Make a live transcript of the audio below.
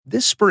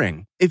This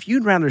spring, if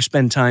you'd rather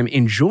spend time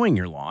enjoying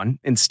your lawn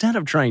instead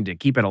of trying to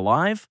keep it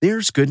alive,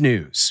 there's good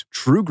news.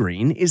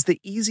 TruGreen is the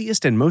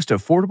easiest and most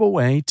affordable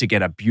way to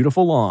get a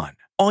beautiful lawn.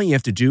 All you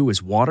have to do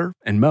is water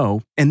and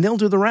mow, and they'll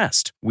do the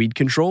rest. Weed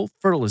control,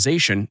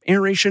 fertilization,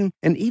 aeration,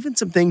 and even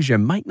some things you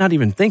might not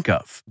even think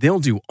of. They'll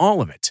do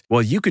all of it,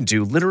 while you can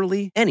do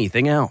literally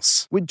anything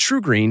else. With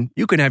TruGreen,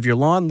 you can have your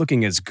lawn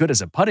looking as good as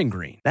a putting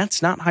green.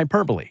 That's not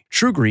hyperbole.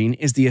 TruGreen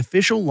is the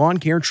official lawn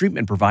care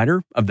treatment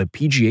provider of the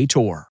PGA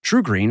Tour.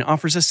 TruGreen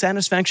offers a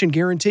satisfaction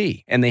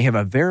guarantee, and they have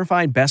a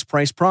verified best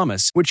price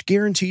promise, which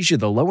guarantees you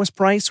the lowest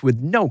price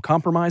with no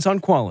compromise on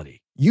quality.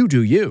 You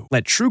do you.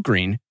 Let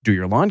TruGreen do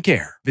your lawn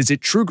care. Visit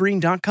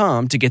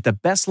TruGreen.com to get the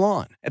best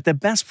lawn at the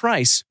best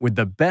price with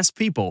the best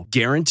people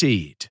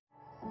guaranteed.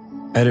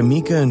 At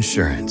Amica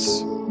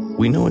Insurance,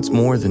 we know it's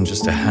more than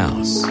just a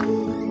house.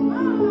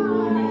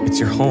 It's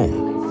your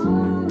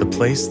home, the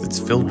place that's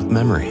filled with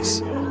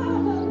memories.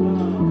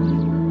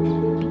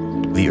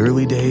 The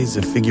early days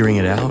of figuring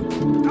it out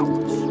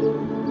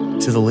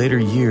to the later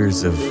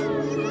years of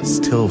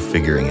still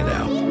figuring it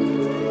out.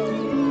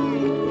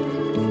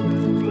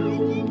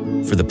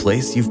 For the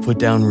place you've put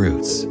down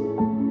roots,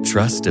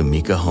 trust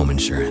Amica Home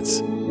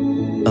Insurance.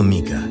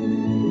 Amica,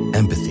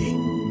 empathy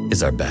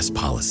is our best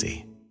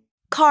policy.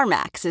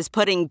 CarMax is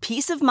putting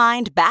peace of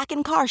mind back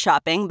in car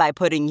shopping by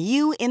putting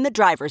you in the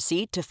driver's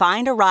seat to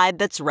find a ride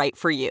that's right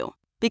for you.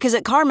 Because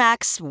at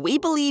CarMax, we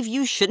believe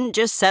you shouldn't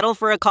just settle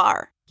for a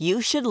car. You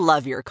should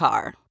love your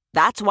car.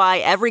 That's why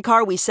every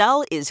car we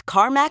sell is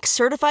CarMax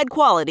certified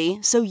quality,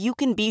 so you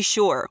can be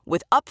sure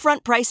with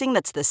upfront pricing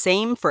that's the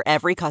same for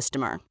every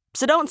customer.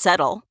 So don't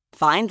settle.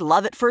 Find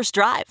love at first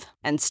drive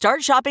and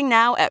start shopping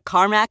now at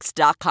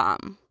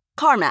CarMax.com.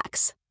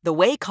 CarMax, the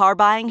way car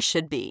buying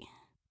should be.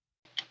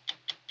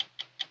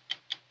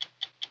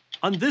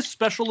 On this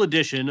special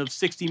edition of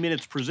 60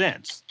 Minutes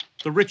Presents,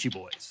 The Ritchie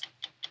Boys.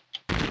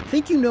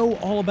 Think you know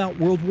all about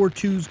World War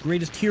II's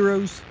greatest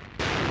heroes?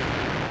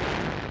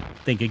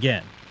 Think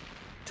again.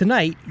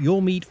 Tonight,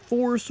 you'll meet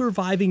 4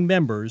 surviving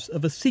members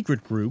of a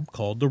secret group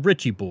called the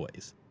Ritchie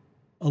Boys.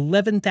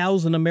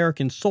 11,000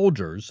 American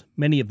soldiers,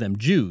 many of them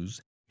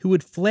Jews, who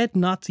had fled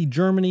Nazi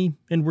Germany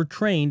and were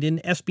trained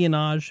in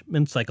espionage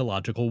and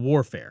psychological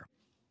warfare.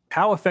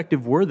 How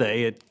effective were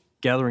they at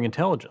gathering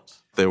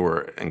intelligence? They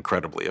were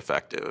incredibly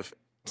effective.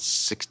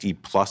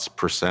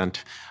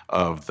 60+%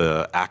 of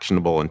the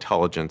actionable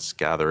intelligence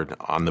gathered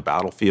on the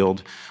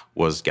battlefield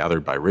was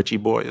gathered by Ritchie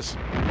Boys.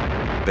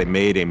 They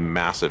made a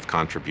massive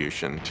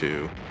contribution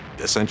to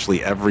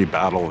essentially every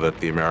battle that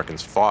the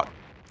Americans fought,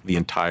 the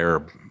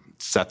entire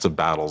sets of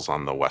battles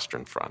on the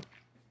Western Front.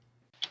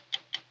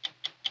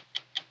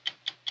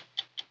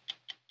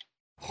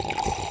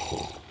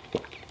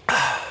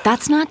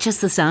 That's not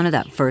just the sound of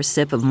that first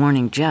sip of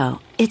Morning Joe.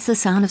 It's the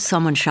sound of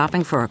someone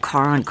shopping for a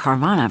car on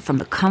Carvana from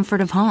the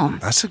comfort of home.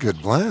 That's a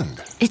good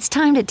blend. It's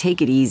time to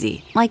take it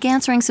easy, like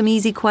answering some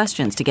easy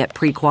questions to get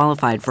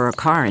pre-qualified for a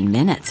car in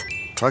minutes.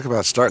 Talk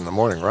about starting the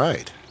morning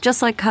right.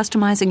 Just like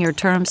customizing your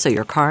terms so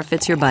your car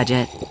fits your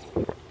budget.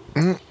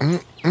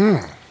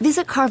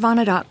 Visit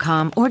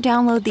Carvana.com or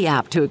download the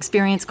app to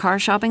experience car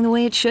shopping the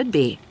way it should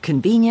be.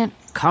 Convenient,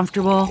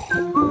 comfortable.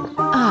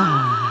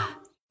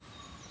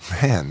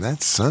 Man,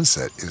 that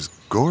sunset is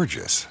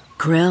gorgeous.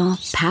 Grill,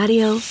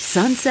 patio,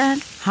 sunset.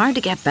 Hard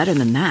to get better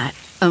than that.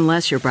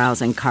 Unless you're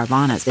browsing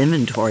Carvana's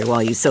inventory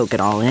while you soak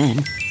it all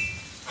in.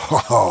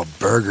 Oh,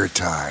 burger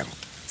time.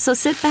 So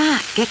sit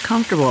back, get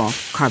comfortable.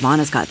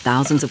 Carvana's got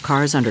thousands of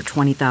cars under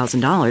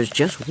 $20,000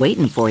 just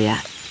waiting for you.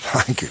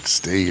 I could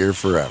stay here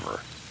forever.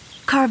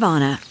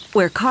 Carvana,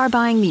 where car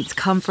buying meets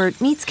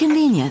comfort meets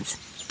convenience.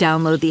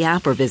 Download the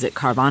app or visit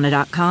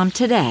Carvana.com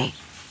today.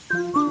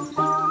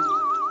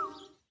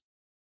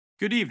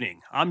 Good evening.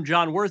 I'm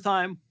John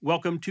Wertheim.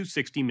 Welcome to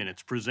 60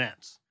 Minutes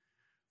Presents.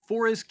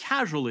 For as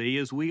casually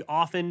as we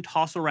often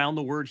toss around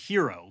the word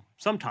hero,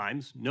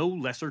 sometimes no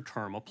lesser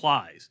term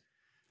applies.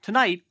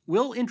 Tonight,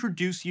 we'll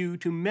introduce you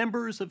to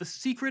members of a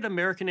secret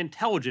American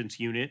intelligence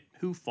unit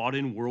who fought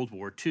in World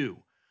War II.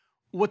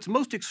 What's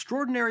most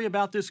extraordinary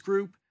about this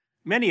group?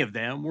 Many of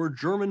them were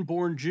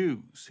German-born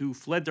Jews who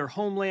fled their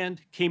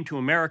homeland, came to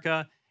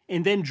America,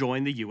 and then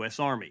joined the U.S.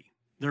 Army.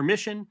 Their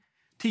mission?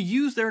 To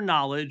use their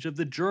knowledge of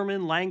the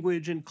German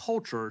language and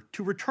culture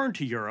to return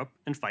to Europe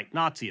and fight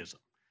Nazism.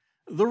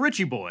 The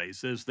Ritchie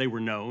Boys, as they were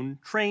known,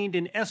 trained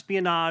in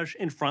espionage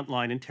and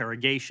frontline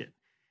interrogation.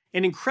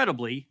 And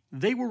incredibly,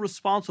 they were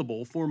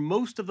responsible for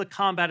most of the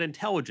combat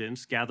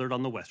intelligence gathered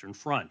on the Western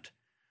Front.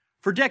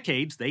 For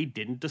decades, they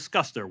didn't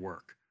discuss their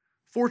work.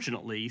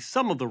 Fortunately,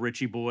 some of the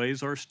Ritchie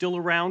Boys are still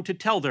around to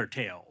tell their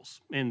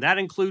tales, and that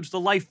includes the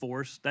life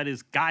force that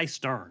is Guy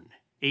Stern,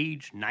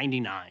 age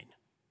 99.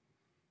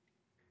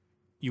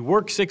 You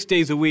work 6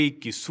 days a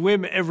week, you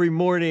swim every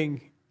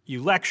morning,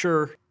 you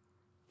lecture.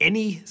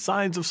 Any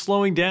signs of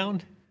slowing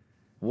down?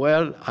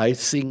 Well, I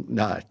think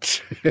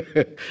not.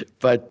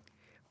 But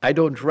I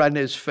don't run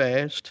as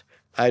fast,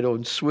 I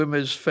don't swim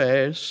as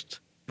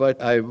fast,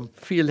 but I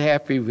feel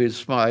happy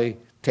with my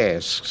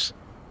tasks.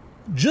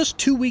 Just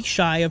 2 weeks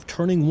shy of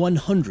turning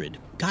 100,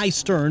 Guy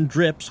Stern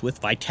drips with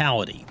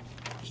vitality.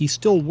 He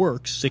still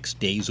works 6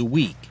 days a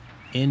week,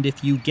 and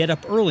if you get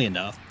up early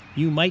enough,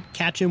 you might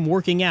catch him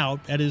working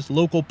out at his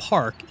local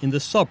park in the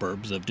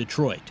suburbs of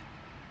Detroit.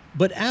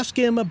 But ask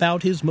him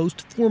about his most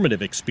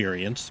formative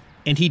experience,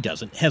 and he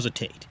doesn't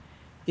hesitate.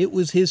 It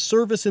was his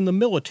service in the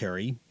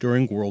military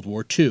during World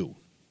War II.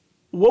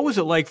 What was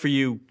it like for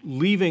you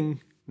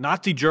leaving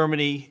Nazi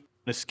Germany,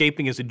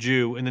 escaping as a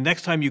Jew, and the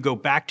next time you go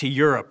back to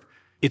Europe,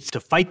 it's to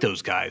fight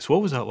those guys?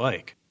 What was that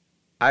like?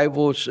 I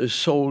was a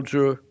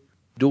soldier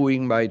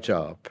doing my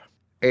job,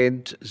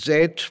 and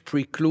that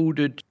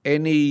precluded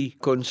any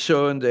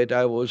concern that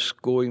I was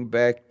going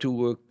back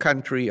to a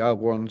country I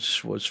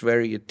once was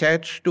very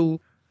attached to.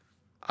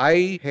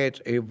 I had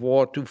a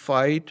war to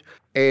fight,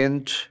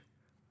 and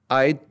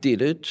I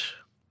did it.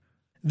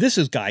 This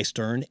is Guy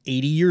Stern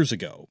 80 years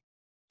ago.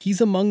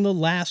 He's among the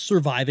last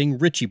surviving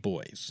Ritchie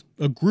Boys,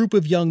 a group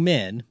of young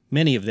men,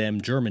 many of them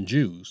German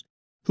Jews,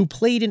 who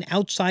played an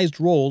outsized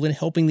role in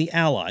helping the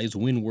Allies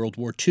win World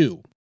War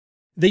II.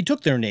 They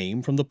took their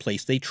name from the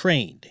place they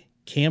trained,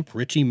 Camp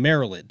Ritchie,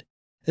 Maryland,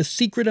 a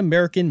secret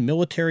American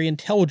military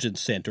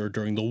intelligence center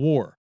during the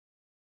war.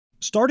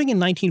 Starting in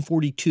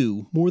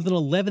 1942, more than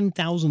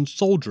 11,000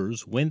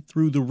 soldiers went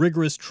through the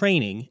rigorous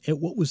training at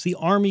what was the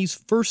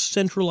Army's first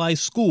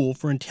centralized school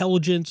for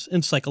intelligence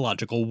and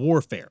psychological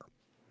warfare.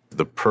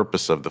 The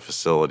purpose of the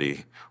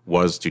facility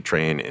was to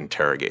train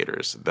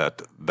interrogators.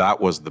 That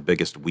was the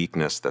biggest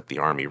weakness that the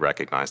Army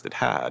recognized it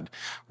had,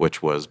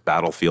 which was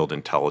battlefield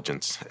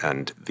intelligence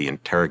and the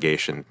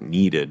interrogation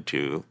needed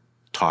to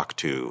talk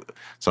to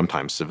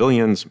sometimes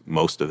civilians,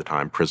 most of the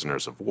time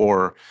prisoners of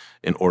war,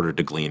 in order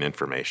to glean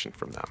information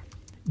from them.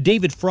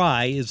 David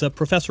Fry is a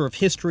professor of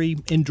history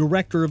and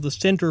director of the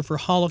Center for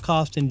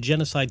Holocaust and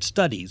Genocide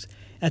Studies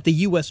at the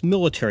U.S.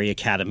 Military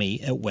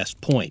Academy at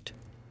West Point.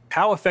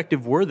 How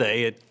effective were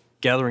they at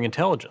gathering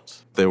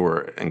intelligence? They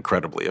were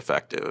incredibly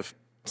effective.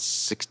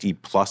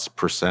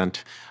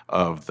 60+%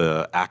 of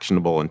the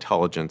actionable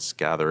intelligence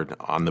gathered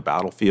on the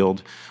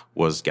battlefield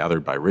was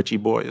gathered by Ritchie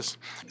Boys.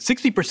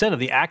 60% of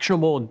the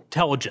actionable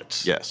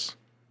intelligence? Yes.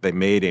 They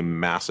made a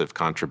massive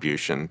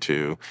contribution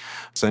to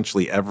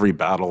essentially every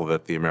battle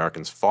that the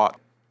Americans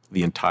fought,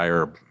 the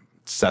entire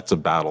sets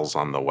of battles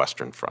on the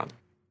Western Front.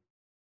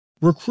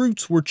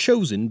 Recruits were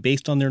chosen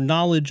based on their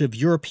knowledge of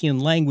European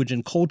language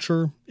and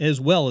culture, as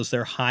well as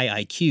their high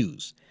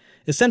IQs.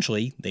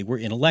 Essentially, they were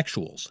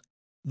intellectuals.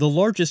 The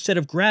largest set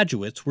of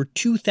graduates were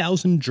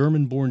 2,000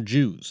 German-born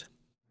Jews.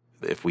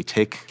 If we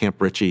take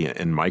Camp Ritchie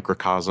in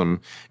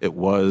microcosm, it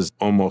was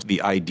almost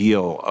the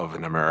ideal of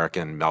an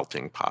American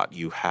melting pot.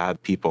 You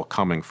had people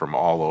coming from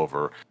all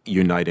over,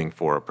 uniting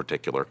for a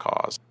particular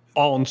cause.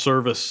 All in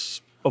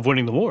service of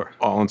winning the war.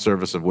 All in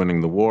service of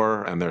winning the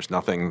war, and there's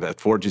nothing that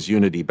forges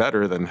unity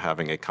better than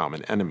having a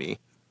common enemy.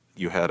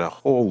 You had a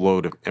whole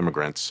load of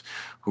immigrants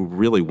who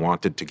really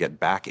wanted to get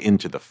back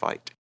into the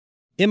fight.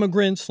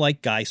 Immigrants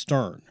like Guy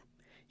Stern.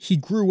 He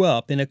grew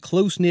up in a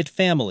close-knit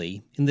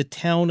family in the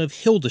town of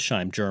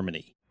Hildesheim,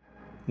 Germany.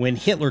 When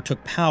Hitler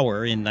took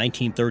power in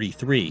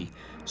 1933,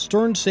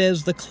 Stern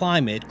says the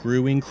climate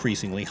grew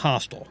increasingly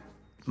hostile.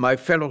 My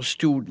fellow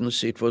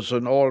students, it was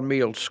an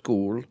all-male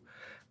school,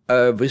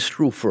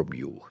 withdrew from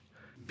you.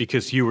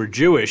 Because you were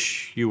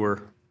Jewish, you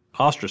were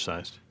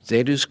ostracized.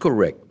 That is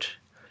correct.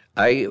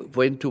 I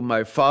went to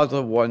my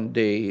father one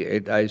day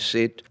and I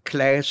said,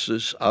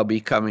 classes are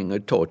becoming a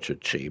torture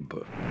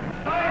chamber.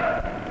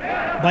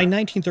 By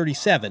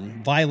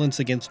 1937, violence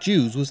against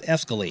Jews was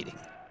escalating.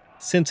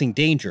 Sensing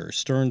danger,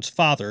 Stern's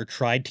father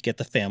tried to get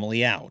the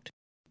family out.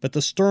 But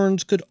the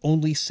Sterns could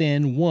only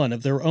send one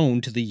of their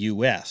own to the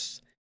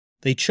U.S.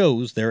 They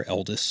chose their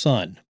eldest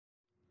son.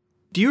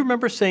 Do you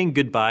remember saying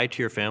goodbye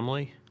to your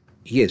family?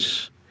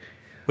 Yes.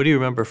 What do you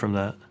remember from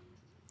that?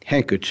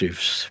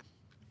 Handkerchiefs.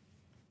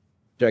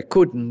 I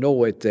couldn't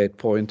know at that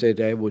point that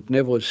I would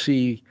never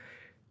see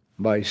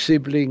my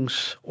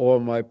siblings or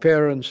my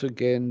parents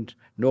again,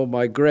 nor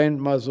my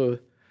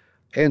grandmother,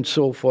 and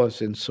so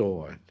forth and so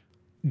on.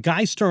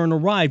 Guy Stern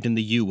arrived in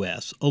the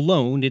U.S.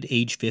 alone at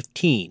age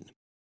 15,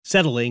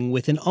 settling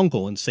with an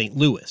uncle in St.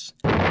 Louis.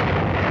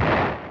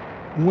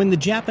 When the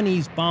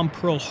Japanese bombed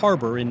Pearl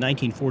Harbor in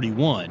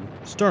 1941,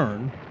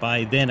 Stern,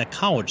 by then a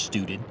college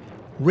student,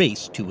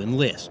 raced to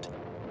enlist.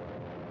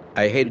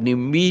 I had an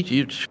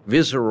immediate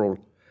visceral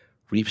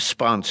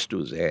response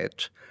to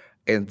that,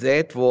 and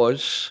that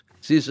was,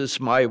 this is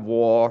my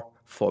war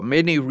for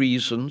many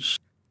reasons,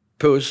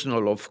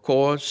 personal of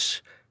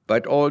course,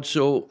 but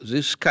also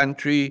this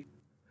country,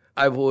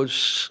 I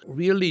was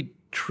really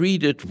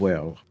treated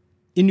well.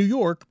 In New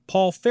York,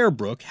 Paul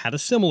Fairbrook had a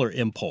similar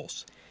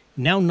impulse.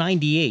 Now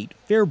 98,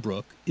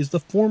 Fairbrook is the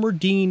former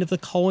dean of the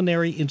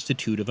Culinary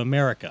Institute of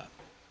America.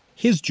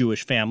 His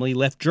Jewish family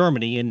left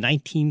Germany in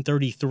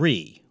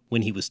 1933,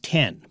 when he was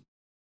 10.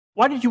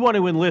 Why did you want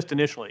to enlist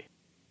initially?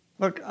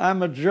 Look,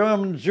 I'm a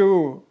German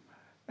Jew,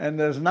 and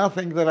there's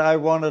nothing that I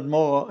wanted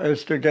more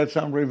is to get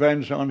some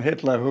revenge on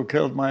Hitler, who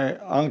killed my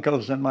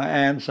uncles and my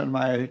aunts and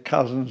my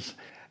cousins.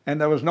 And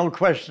there was no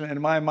question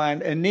in my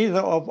mind, and neither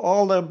of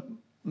all the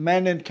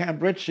men in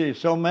Camp Ritchie,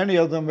 so many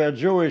of them were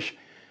Jewish,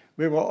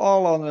 we were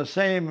all on the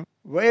same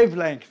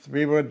wavelength.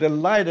 We were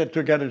delighted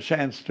to get a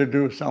chance to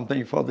do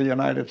something for the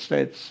United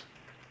States.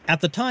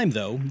 At the time,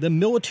 though, the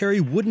military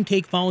wouldn't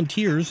take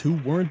volunteers who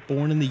weren't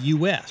born in the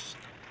U.S.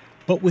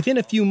 But within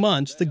a few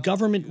months, the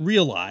government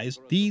realized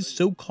these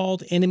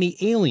so-called enemy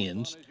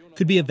aliens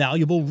could be a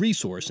valuable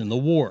resource in the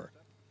war.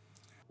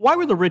 Why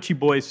were the Ritchie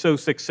Boys so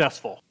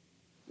successful?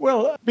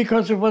 Well,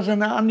 because it was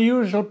an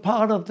unusual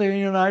part of the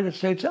United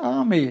States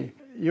Army.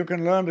 You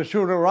can learn to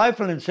shoot a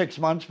rifle in 6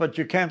 months, but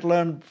you can't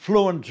learn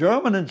fluent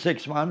German in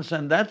 6 months,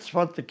 and that's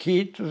what the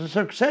key to the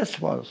success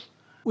was.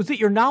 Was it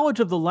your knowledge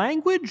of the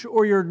language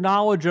or your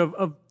knowledge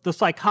of the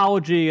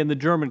psychology and the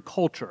German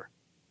culture?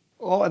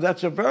 Oh,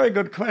 that's a very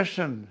good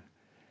question.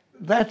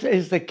 That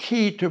is the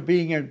key to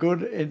being a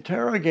good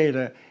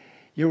interrogator.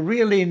 You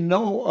really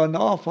know an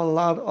awful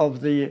lot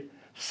of the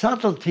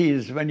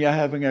subtleties when you're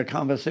having a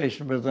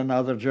conversation with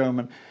another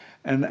German.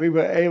 And we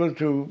were able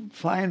to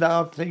find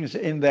out things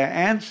in their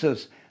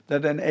answers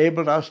that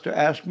enabled us to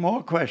ask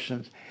more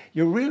questions.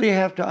 You really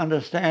have to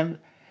understand,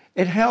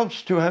 it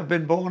helps to have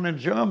been born in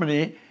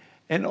Germany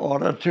in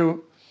order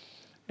to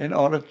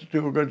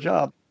do a good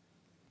job.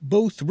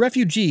 Both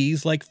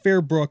refugees like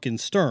Fairbrook and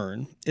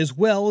Stern, as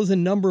well as a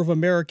number of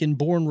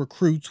American-born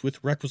recruits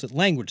with requisite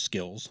language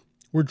skills,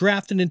 were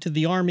drafted into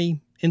the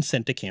Army and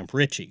sent to Camp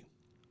Ritchie.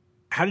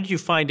 How did you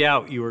find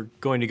out you were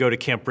going to go to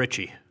Camp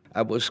Ritchie?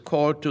 I was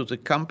called to the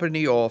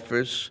company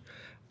office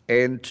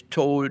and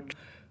told,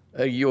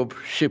 you're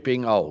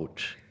shipping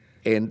out.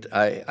 And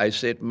I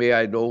said, may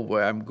I know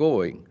where I'm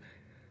going?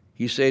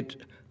 He said,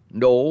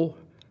 no,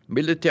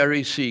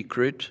 military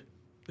secret.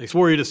 They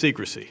swore you to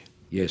secrecy.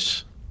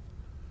 Yes.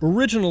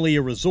 Originally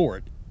a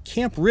resort,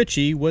 Camp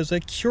Ritchie was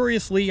a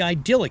curiously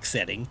idyllic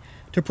setting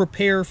to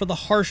prepare for the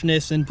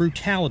harshness and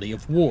brutality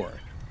of war.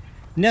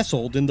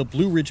 Nestled in the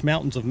Blue Ridge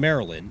Mountains of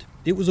Maryland,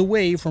 it was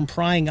away from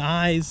prying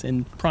eyes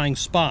and prying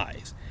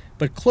spies,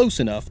 but close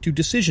enough to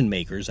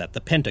decision-makers at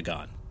the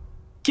Pentagon.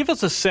 Give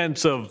us a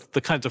sense of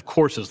the kinds of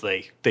courses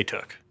they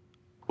took.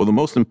 Well, the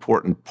most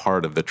important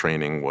part of the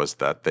training was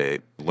that they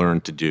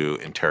learned to do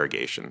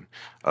interrogation,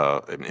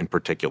 in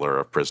particular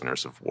of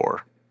prisoners of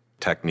war.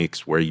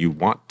 Techniques where you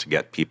want to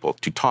get people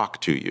to talk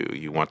to you.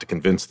 You want to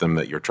convince them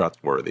that you're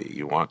trustworthy.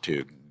 You want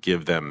to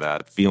give them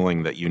that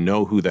feeling that you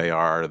know who they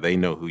are, they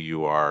know who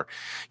you are,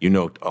 you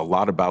know a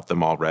lot about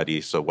them already,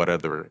 so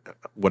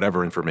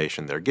whatever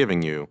information they're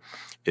giving you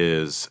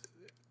is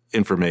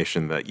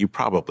information that you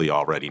probably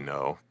already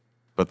know.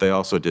 But they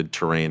also did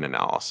terrain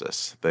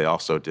analysis. They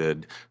also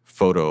did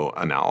photo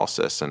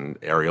analysis and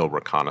aerial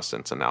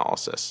reconnaissance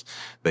analysis.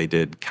 They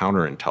did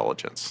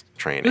counterintelligence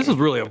training. This is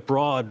really a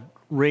broad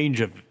range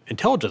of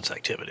intelligence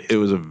activities. It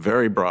was a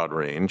very broad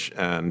range,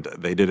 and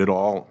they did it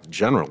all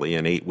generally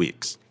in 8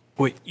 weeks.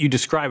 What you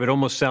describe, it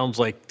almost sounds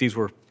like these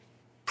were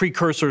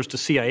precursors to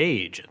CIA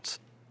agents.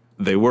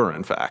 They were,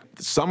 in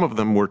fact. Some of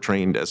them were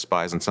trained as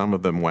spies, and some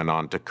of them went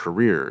on to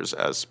careers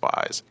as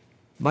spies.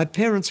 My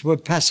parents were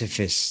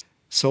pacifists,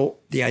 so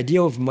the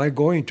idea of my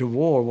going to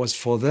war was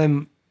for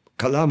them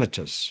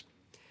calamitous.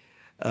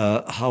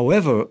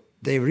 However,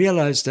 they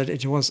realized that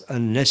it was a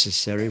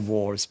necessary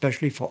war,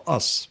 especially for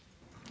us.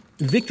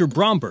 Victor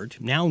Brombert,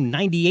 now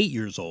 98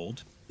 years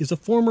old, is a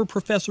former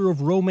professor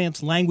of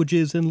Romance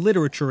languages and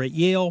literature at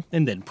Yale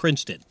and then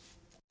Princeton.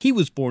 He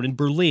was born in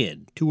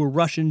Berlin to a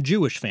Russian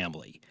Jewish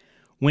family.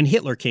 When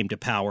Hitler came to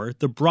power,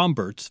 the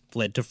Bromberts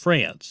fled to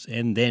France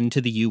and then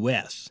to the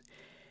U.S.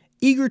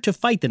 Eager to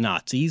fight the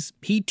Nazis,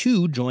 he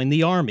too joined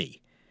the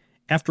army.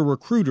 After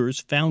recruiters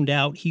found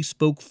out he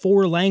spoke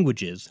 4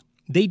 languages,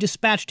 they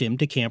dispatched him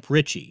to Camp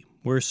Ritchie,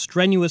 where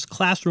strenuous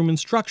classroom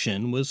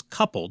instruction was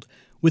coupled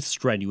with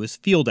strenuous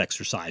field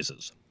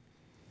exercises.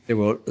 They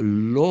were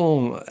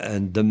long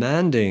and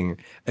demanding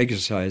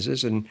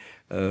exercises and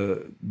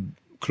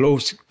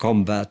close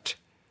combat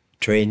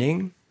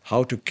training,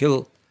 how to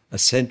kill a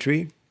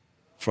sentry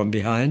from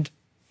behind.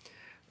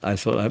 I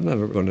thought, I'm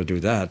never going to do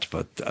that,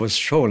 but I was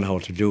shown how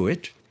to do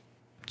it.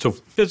 So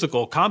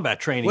physical combat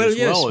training as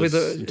well as with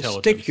a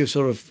stick, you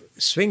sort of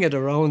swing it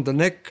around the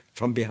neck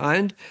from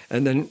behind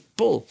and then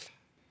pull.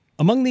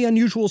 Among the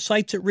unusual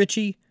sights at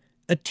Ritchie,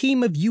 a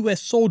team of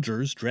U.S.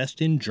 soldiers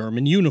dressed in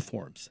German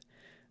uniforms.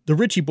 The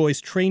Ritchie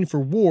Boys trained for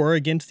war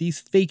against these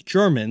fake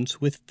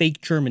Germans with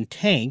fake German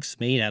tanks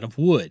made out of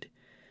wood.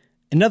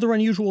 Another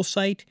unusual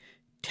sight,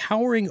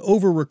 towering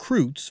over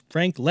recruits,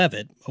 Frank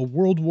Levitt, a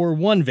World War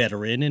I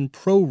veteran and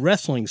pro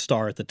wrestling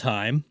star at the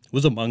time,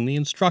 was among the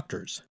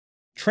instructors.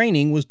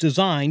 Training was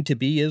designed to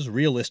be as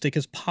realistic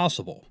as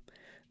possible.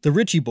 The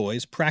Ritchie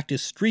Boys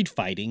practiced street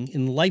fighting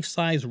in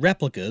life-size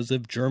replicas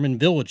of German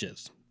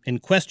villages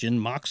and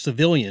questioned mock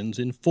civilians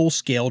in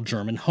full-scale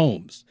German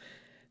homes.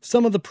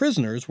 Some of the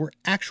prisoners were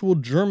actual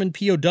German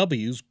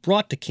POWs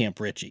brought to Camp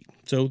Ritchie,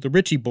 so the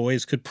Ritchie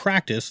Boys could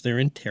practice their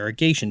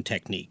interrogation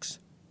techniques.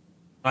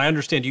 I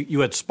understand you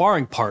had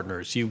sparring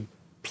partners. You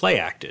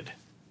play-acted.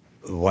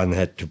 One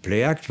had to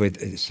play act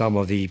with. Some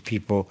of the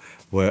people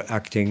were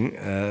acting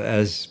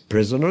as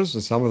prisoners,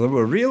 and some of them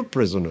were real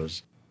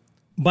prisoners.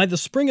 By the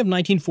spring of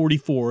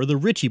 1944, the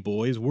Ritchie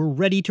Boys were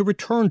ready to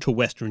return to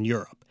Western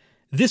Europe,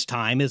 this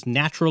time as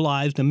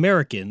naturalized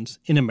Americans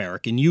in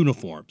American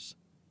uniforms.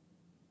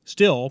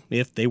 Still,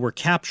 if they were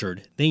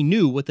captured, they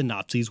knew what the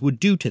Nazis would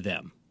do to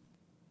them.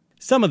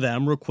 Some of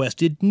them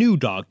requested new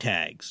dog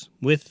tags,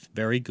 with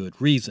very good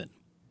reason.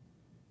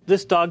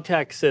 This dog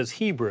tag says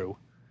Hebrew.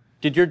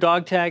 Did your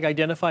dog tag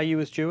identify you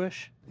as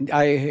Jewish?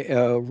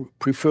 I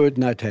preferred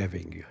not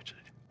having it.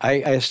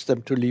 I asked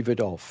them to leave it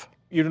off.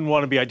 You didn't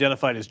want to be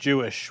identified as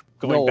Jewish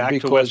going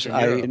back to Western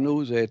Europe? No, because I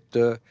knew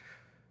that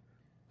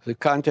the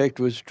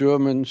contact with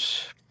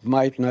Germans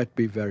might not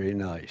be very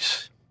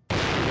nice.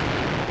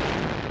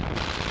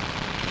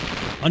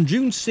 On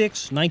June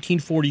 6,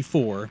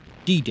 1944,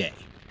 D-Day,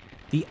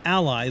 the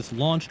Allies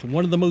launched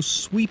one of the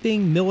most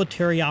sweeping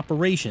military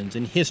operations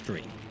in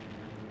history.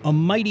 A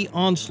mighty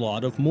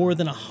onslaught of more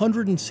than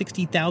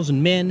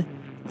 160,000 men,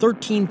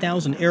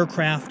 13,000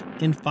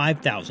 aircraft, and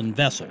 5,000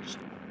 vessels.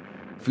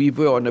 We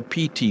were on a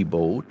PT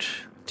boat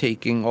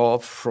taking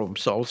off from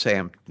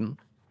Southampton,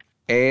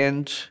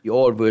 and we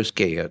all were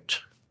scared.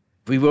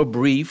 We were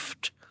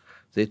briefed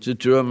that the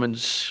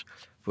Germans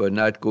were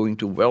not going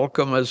to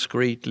welcome us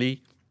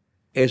greatly.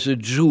 As a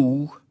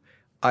Jew,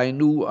 I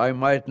knew I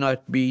might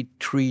not be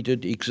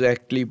treated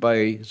exactly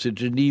by the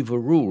Geneva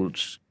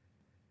rules.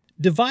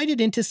 Divided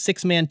into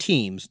six-man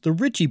teams, the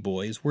Ritchie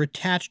Boys were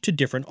attached to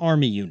different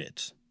army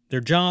units. Their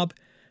job?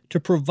 To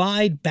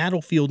provide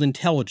battlefield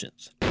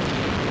intelligence.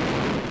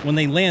 When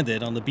they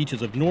landed on the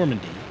beaches of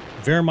Normandy,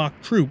 Wehrmacht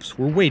troops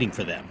were waiting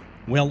for them,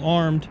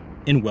 well-armed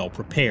and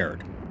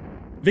well-prepared.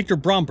 Victor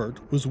Brombert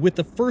was with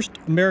the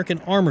 1st American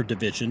Armored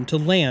Division to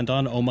land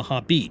on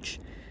Omaha Beach.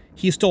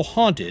 He is still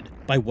haunted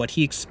by what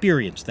he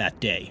experienced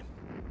that day.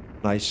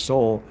 I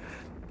saw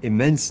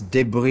immense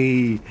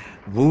debris,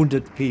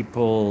 wounded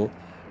people,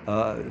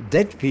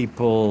 dead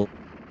people.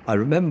 I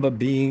remember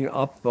being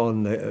up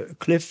on the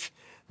cliff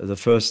the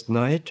first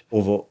night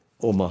over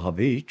Omaha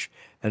Beach,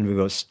 and we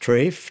were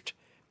strafed.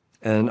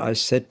 And I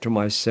said to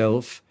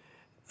myself,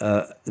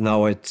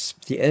 now it's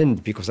the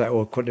end, because I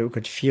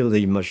could feel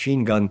the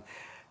machine gun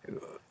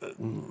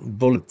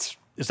bullets.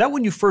 Is that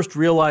when you first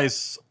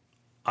realized,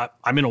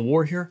 I'm in a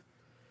war here?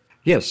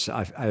 Yes,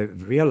 I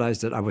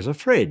realized that I was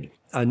afraid.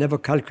 I never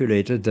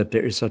calculated that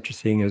there is such a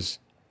thing as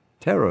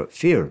terror,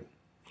 fear.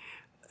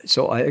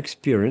 So I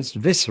experienced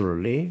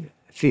viscerally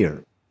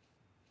fear.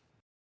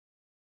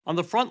 On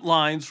the front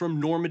lines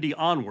from Normandy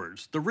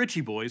onwards, the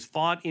Ritchie Boys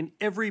fought in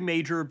every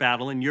major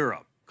battle in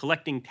Europe,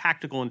 collecting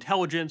tactical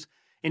intelligence,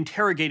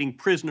 interrogating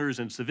prisoners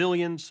and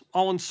civilians,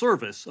 all in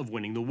service of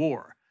winning the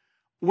war.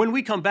 When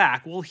we come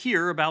back, we'll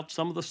hear about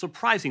some of the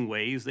surprising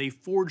ways they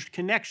forged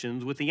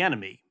connections with the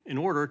enemy in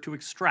order to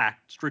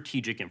extract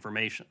strategic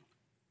information.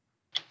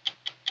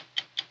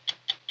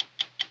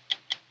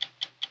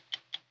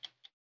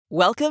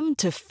 Welcome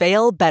to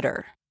Fail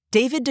Better,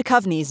 David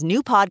Duchovny's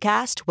new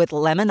podcast with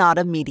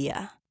Lemonada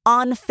Media.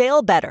 On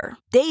Fail Better,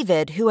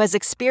 David, who has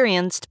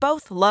experienced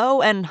both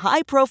low and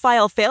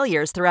high-profile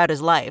failures throughout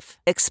his life,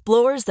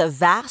 explores the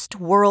vast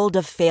world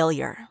of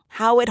failure,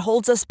 how it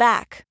holds us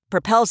back,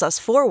 propels us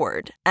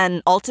forward,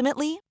 and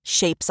ultimately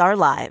shapes our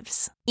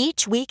lives.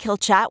 Each week he'll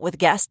chat with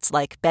guests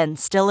like Ben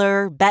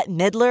Stiller, Bette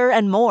Midler,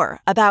 and more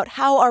about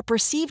how our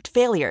perceived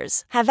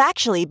failures have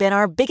actually been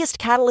our biggest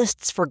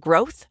catalysts for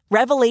growth,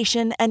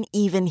 revelation, and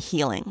even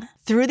healing.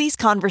 Through these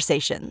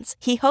conversations,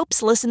 he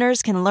hopes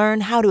listeners can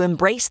learn how to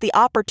embrace the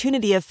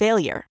opportunity of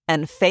failure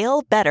and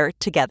fail better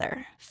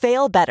together.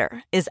 Fail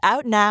Better is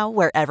out now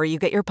wherever you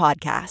get your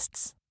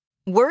podcasts.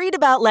 Worried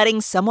about letting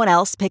someone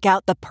else pick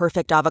out the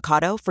perfect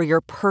avocado for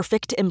your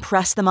perfect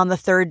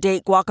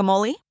impress-them-on-the-third-date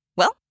guacamole?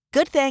 Well,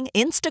 good thing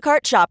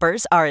Instacart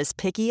shoppers are as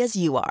picky as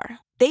you are.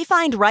 They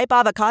find ripe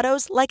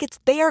avocados like it's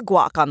their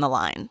guac on the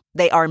line.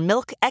 They are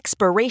milk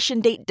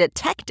expiration date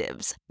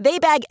detectives. They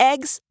bag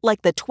eggs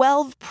like the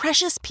 12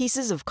 precious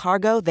pieces of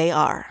cargo they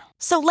are.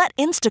 So let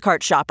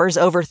Instacart shoppers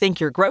overthink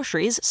your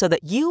groceries so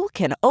that you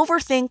can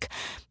overthink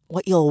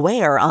what you'll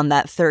wear on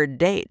that third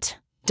date.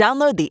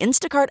 Download the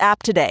Instacart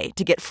app today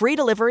to get free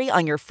delivery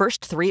on your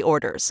first 3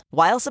 orders,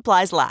 while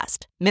supplies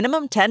last.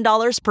 Minimum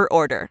 $10 per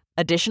order.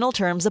 Additional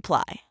terms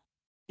apply.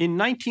 In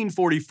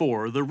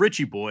 1944, the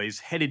Ritchie Boys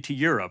headed to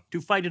Europe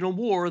to fight in a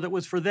war that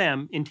was for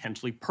them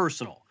intensely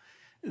personal.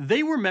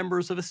 They were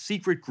members of a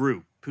secret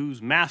group whose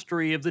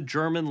mastery of the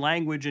German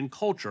language and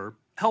culture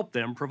helped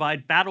them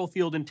provide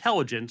battlefield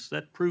intelligence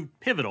that proved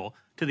pivotal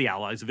to the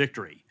Allies'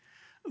 victory.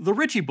 The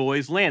Ritchie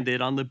Boys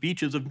landed on the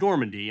beaches of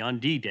Normandy on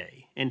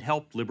D-Day and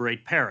helped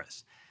liberate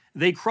Paris.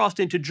 They crossed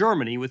into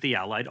Germany with the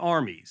Allied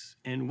armies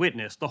and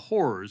witnessed the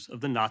horrors of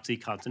the Nazi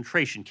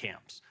concentration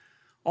camps.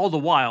 All the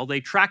while,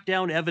 they tracked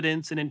down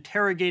evidence and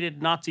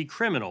interrogated Nazi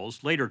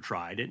criminals later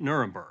tried at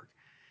Nuremberg.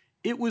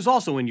 It was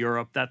also in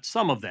Europe that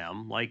some of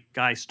them, like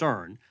Guy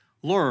Stern,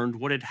 learned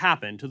what had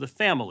happened to the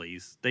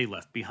families they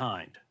left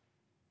behind.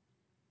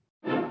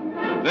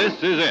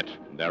 This is it.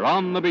 They're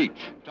on the beach.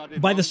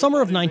 By the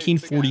summer of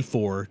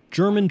 1944,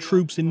 German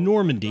troops in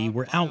Normandy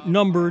were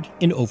outnumbered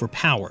and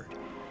overpowered.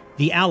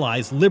 The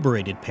Allies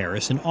liberated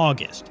Paris in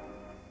August.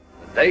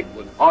 Date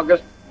was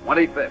August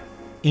 25th.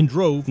 And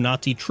drove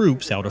Nazi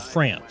troops out of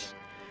France.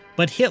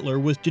 But Hitler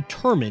was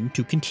determined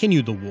to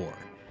continue the war.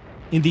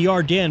 In the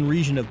Ardennes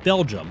region of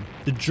Belgium,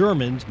 the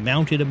Germans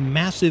mounted a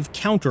massive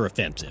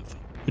counteroffensive,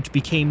 which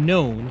became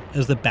known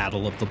as the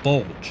Battle of the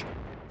Bulge.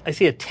 I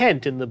see a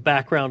tent in the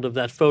background of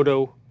that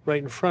photo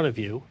right in front of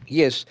you.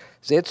 Yes,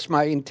 that's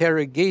my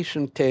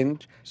interrogation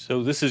tent.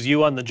 So this is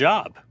you on the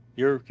job.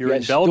 You're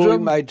yes, in Belgium?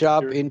 doing my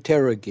job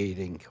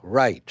interrogating,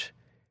 right.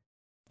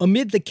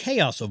 Amid the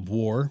chaos of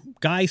war,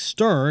 Guy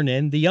Stern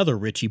and the other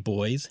Ritchie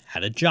boys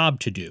had a job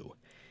to do.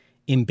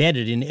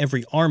 Embedded in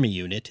every army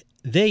unit,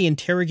 they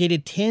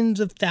interrogated tens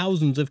of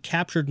thousands of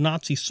captured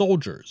Nazi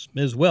soldiers,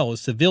 as well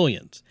as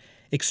civilians,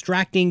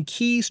 extracting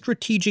key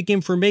strategic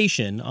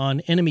information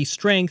on enemy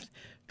strength,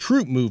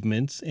 troop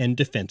movements, and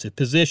defensive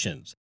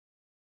positions.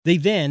 They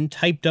then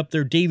typed up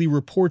their daily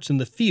reports in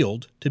the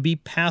field to be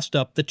passed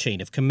up the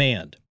chain of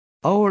command.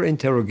 Our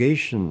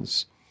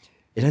interrogations,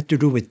 it had to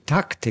do with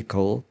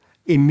tactical,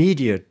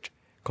 immediate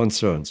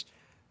concerns.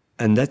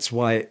 And that's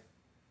why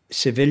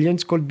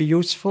civilians could be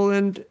useful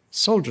and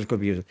soldiers could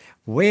be useful.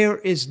 Where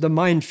is the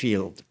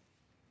minefield?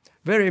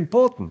 Very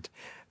important,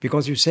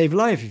 because you save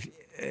life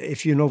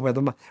if you know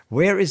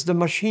where is the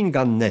machine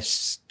gun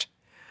nest?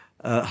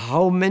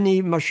 How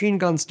many machine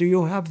guns do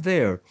you have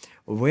there?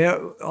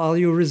 Where are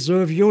your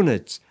reserve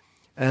units?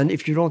 And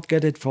if you don't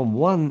get it from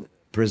one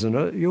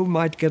prisoner, you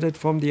might get it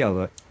from the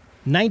other.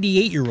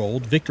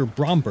 98-year-old Victor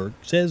Bromberg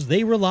says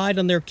they relied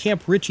on their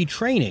Camp Ritchie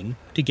training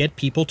to get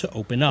people to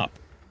open up.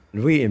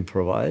 We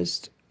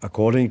improvised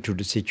according to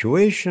the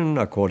situation,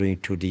 according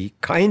to the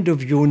kind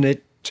of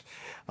unit,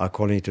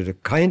 according to the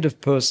kind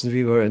of person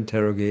we were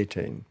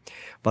interrogating.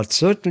 But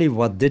certainly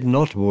what did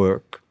not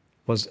work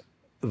was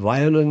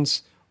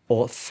violence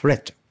or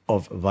threat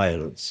of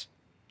violence.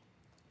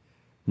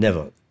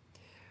 Never.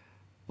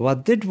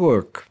 What did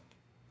work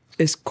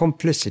is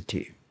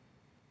complicity.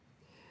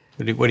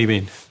 What do you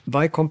mean?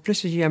 By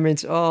complicity, I mean,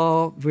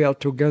 we are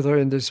together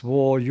in this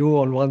war, you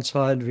on one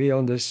side, we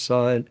on this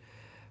side.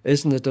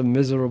 Isn't it a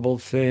miserable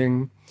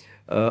thing?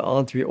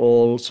 Aren't we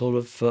all sort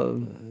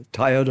of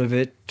tired of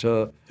it?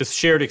 This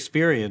shared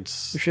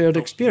experience. Shared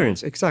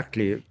experience,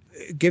 exactly.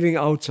 Giving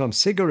out some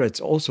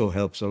cigarettes also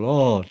helps a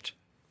lot.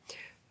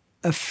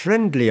 A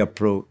friendly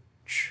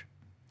approach,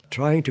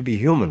 trying to be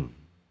human.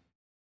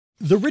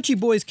 The Ritchie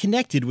boys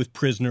connected with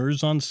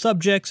prisoners on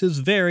subjects as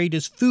varied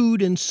as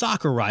food and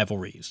soccer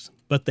rivalries,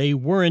 but they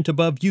weren't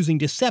above using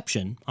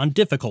deception on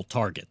difficult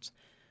targets.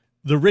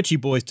 The Ritchie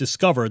boys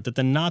discovered that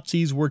the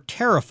Nazis were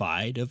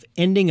terrified of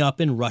ending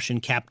up in Russian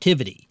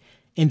captivity,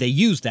 and they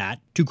used that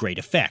to great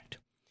effect.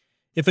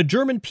 If a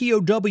German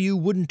POW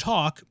wouldn't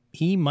talk,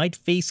 he might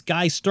face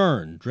Guy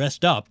Stern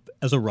dressed up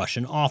as a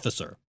Russian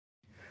officer.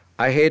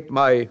 I had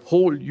my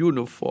whole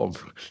uniform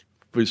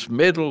with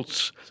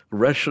medals,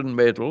 Russian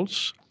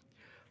medals,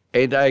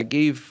 and I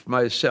gave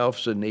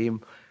myself the name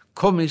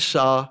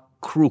Kommissar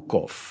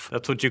Krukov.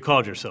 That's what you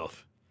called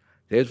yourself?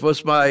 That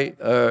was my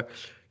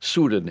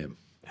pseudonym.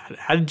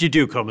 How did you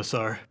do,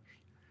 Commissar?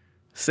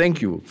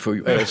 Thank you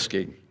for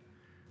asking.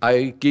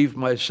 I gave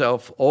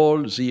myself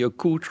all the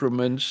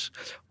accoutrements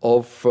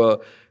of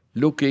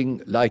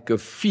looking like a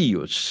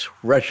fierce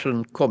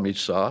Russian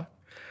commissar,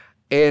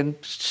 and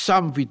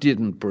some we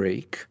didn't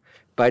break,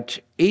 but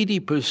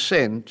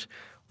 80%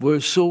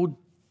 were so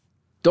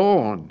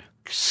darn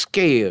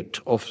scared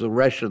of the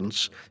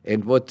Russians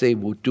and what they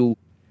would do.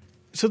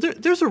 So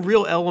there's a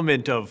real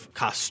element of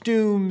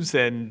costumes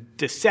and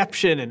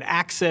deception and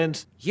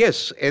accents.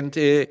 Yes, and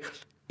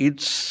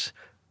it's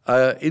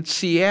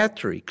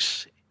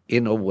theatrics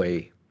in a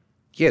way.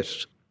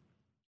 Yes.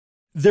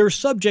 Their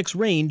subjects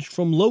ranged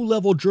from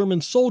low-level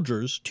German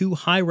soldiers to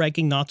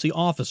high-ranking Nazi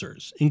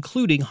officers,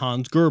 including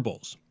Hans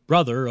Goebbels,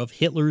 brother of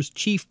Hitler's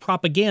chief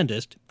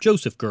propagandist,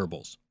 Joseph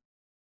Goebbels.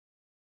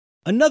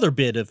 Another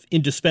bit of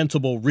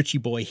indispensable Ritchie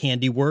boy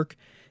handiwork,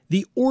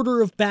 the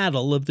order of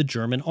battle of the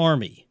German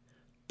army.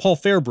 Paul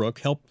Fairbrook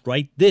helped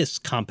write this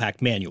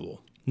compact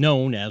manual,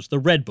 known as the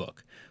Red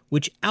Book,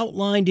 which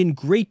outlined in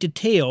great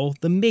detail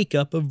the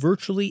makeup of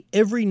virtually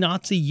every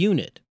Nazi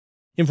unit,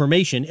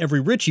 information every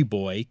Ritchie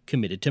boy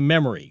committed to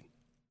memory.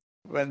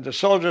 When the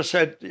soldier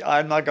said,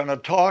 I'm not going to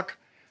talk,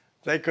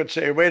 they could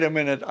say, wait a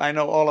minute, I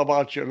know all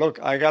about you. Look,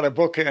 I got a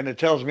book here and it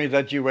tells me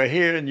that you were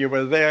here and you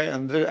were there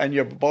and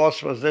your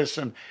boss was this.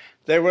 And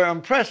they were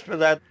impressed with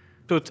that.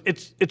 So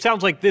it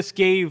sounds like this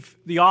gave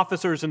the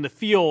officers in the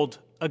field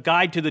a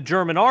guide to the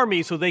German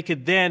army so they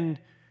could then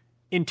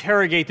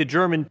interrogate the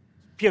German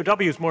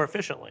POWs more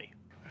efficiently.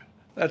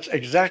 That's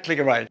exactly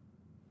right.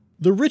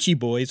 The Ritchie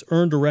boys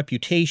earned a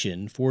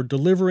reputation for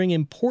delivering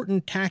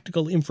important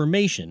tactical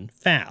information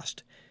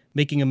fast,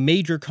 making a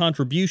major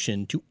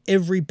contribution to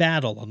every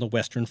battle on the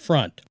Western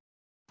Front.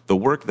 The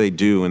work they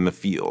do in the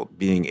field,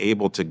 being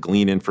able to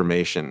glean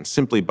information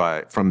simply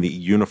from the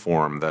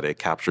uniform that a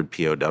captured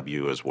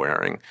POW is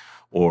wearing,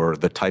 or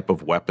the type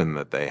of weapon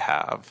that they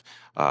have,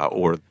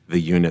 or the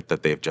unit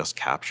that they've just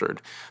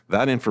captured.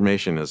 That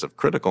information is of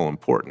critical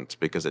importance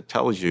because it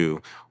tells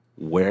you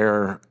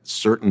where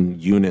certain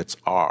units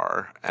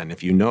are. And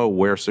if you know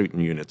where certain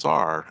units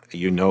are,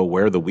 you know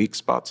where the weak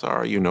spots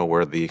are, you know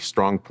where the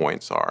strong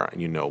points are,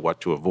 and you know what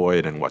to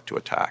avoid and what to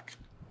attack.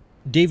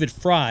 David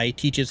Fry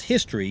teaches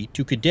history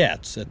to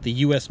cadets at the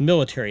U.S.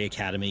 Military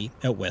Academy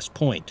at West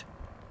Point.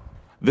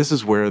 This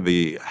is where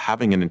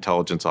having an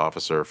intelligence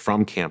officer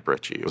from Camp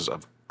Ritchie was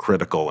of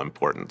critical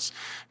importance,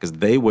 because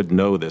they would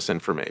know this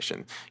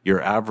information.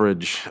 Your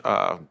average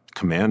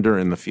commander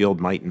in the field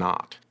might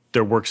not.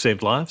 Their work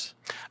saved lives?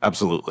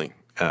 Absolutely.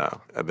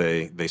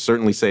 They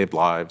certainly saved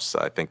lives.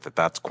 I think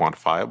that's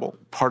quantifiable.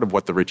 Part of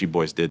what the Ritchie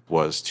boys did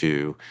was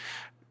to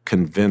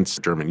convince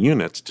German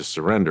units to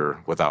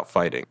surrender without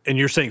fighting. And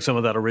you're saying some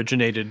of that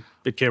originated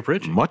at Camp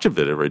Ritchie? Much of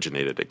it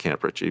originated at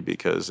Camp Ritchie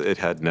because it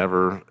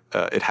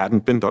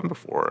hadn't been done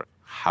before.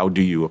 How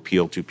do you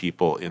appeal to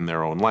people in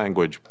their own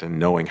language? And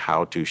knowing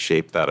how to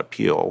shape that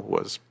appeal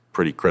was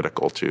pretty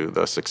critical to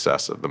the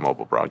success of the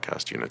mobile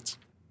broadcast units.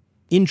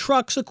 In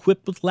trucks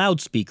equipped with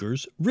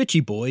loudspeakers, Ritchie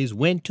boys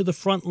went to the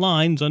front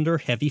lines under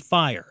heavy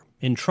fire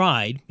and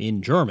tried,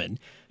 in German,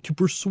 to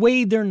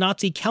persuade their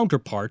Nazi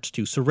counterparts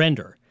to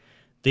surrender.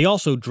 They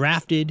also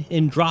drafted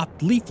and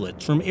dropped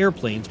leaflets from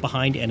airplanes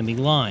behind enemy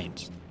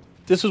lines.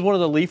 This is one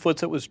of the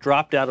leaflets that was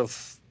dropped out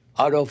of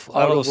a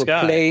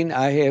plane.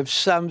 I have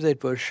some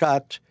that were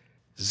shot.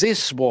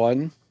 This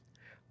one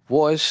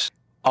was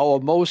our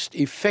most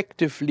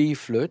effective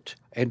leaflet.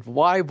 And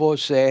why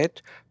was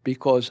that?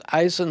 Because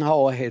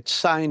Eisenhower had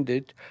signed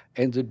it,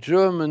 and the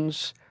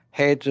Germans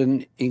had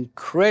an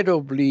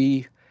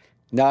incredibly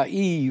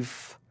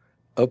naive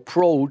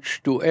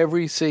approach to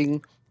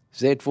everything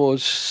that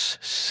was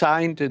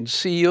signed and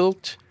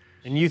sealed.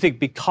 And you think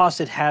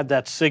because it had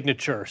that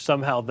signature,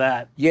 somehow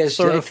that yes,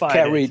 certified that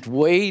carried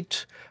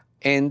weight,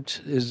 and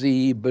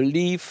the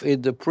belief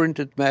in the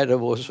printed matter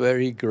was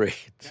very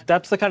great.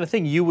 That's the kind of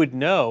thing you would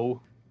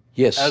know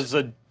yes. as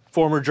a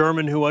former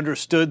German who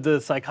understood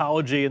the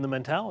psychology and the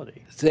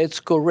mentality. That's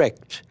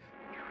correct.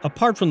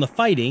 Apart from the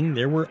fighting,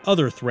 there were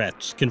other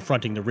threats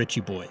confronting the Ritchie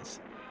boys.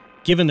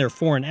 Given their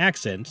foreign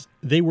accents,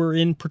 they were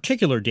in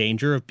particular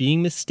danger of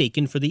being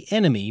mistaken for the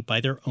enemy by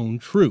their own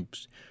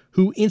troops,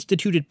 who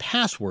instituted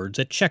passwords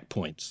at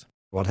checkpoints.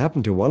 What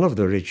happened to one of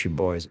the Ritchie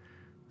boys?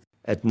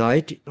 At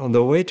night, on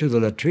the way to the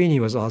latrine, he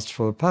was asked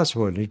for a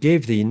password. He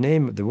gave the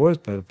name, the word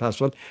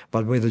password,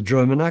 but with a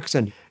German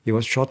accent. He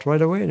was shot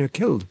right away and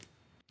killed.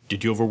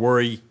 Did you ever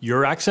worry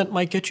your accent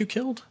might get you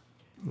killed?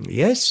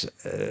 Yes,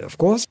 of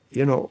course.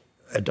 You know,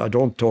 I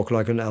don't talk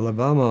like an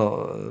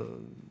Alabama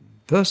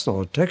person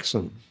or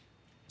Texan.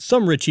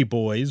 Some Ritchie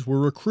boys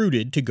were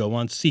recruited to go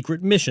on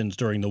secret missions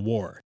during the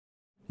war.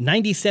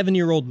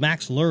 97-year-old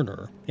Max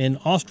Lerner, an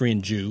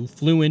Austrian Jew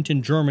fluent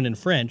in German and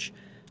French,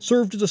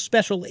 served as a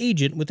special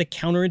agent with the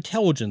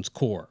Counterintelligence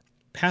Corps,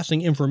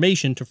 passing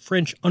information to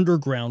French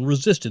underground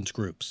resistance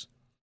groups.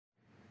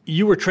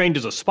 You were trained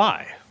as a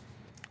spy?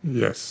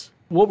 Yes.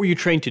 What were you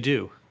trained to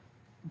do?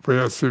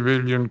 Wear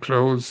civilian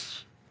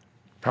clothes,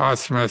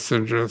 pass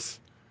messages,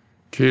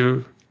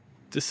 kill.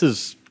 This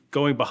is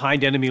going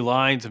behind enemy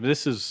lines. I mean,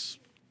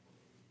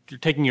 you're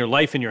taking your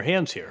life in your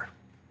hands here.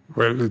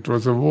 Well, it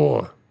was a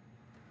war.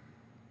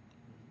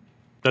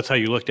 That's how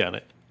you looked at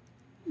it?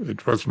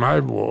 It was my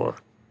war,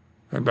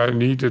 and I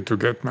needed to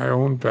get my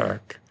own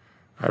back.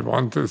 I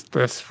wanted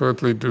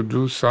desperately to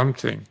do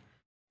something.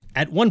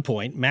 At one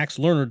point, Max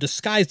Lerner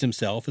disguised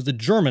himself as a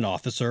German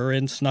officer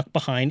and snuck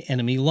behind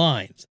enemy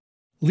lines,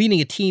 leading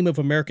a team of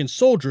American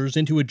soldiers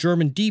into a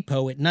German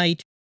depot at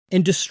night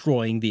and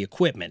destroying the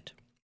equipment.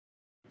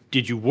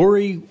 Did you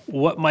worry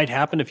what might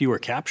happen if you were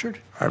captured?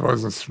 I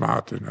wasn't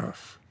smart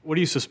enough. What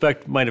do you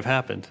suspect might have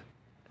happened?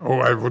 Oh,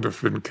 I would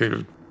have been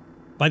killed.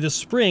 By the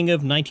spring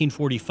of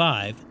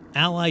 1945,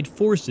 Allied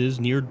forces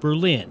neared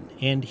Berlin,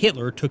 and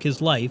Hitler took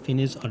his life in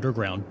his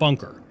underground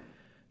bunker.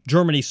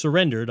 Germany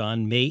surrendered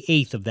on May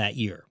 8th of that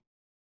year.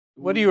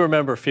 What do you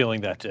remember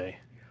feeling that day?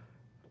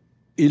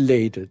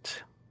 Elated.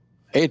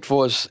 It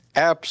was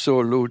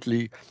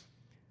absolutely,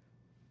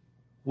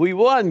 we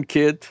won,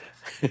 kid.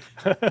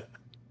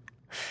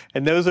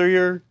 And those are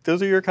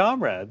your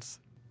comrades.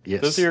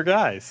 Yes. Those are your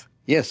guys.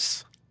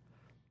 Yes.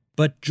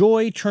 But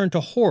joy turned to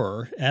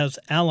horror as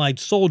Allied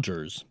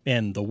soldiers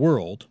and the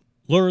world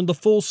learned the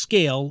full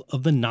scale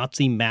of the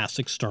Nazi mass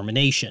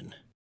extermination.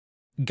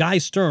 Guy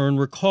Stern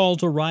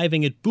recalls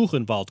arriving at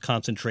Buchenwald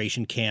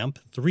concentration camp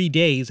 3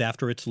 days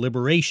after its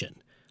liberation,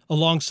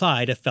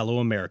 alongside a fellow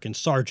American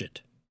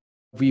sergeant.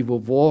 We were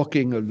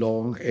walking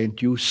along,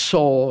 and you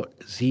saw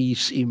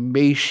these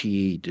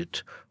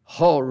emaciated,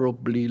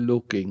 horribly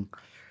looking,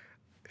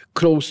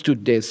 close to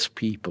death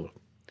people.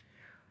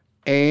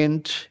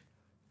 And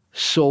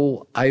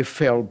so I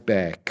fell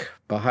back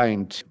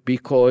behind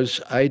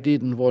because I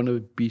didn't want to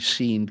be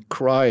seen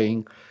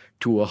crying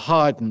to a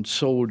hardened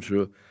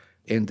soldier.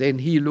 And then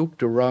he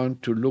looked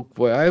around to look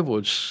where I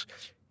was,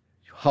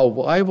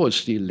 how I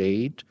was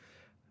delayed.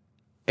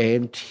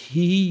 And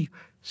he,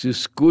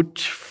 this good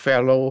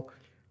fellow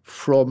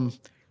from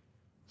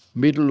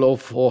middle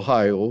of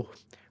Ohio,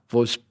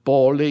 was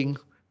bawling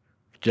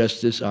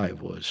just as I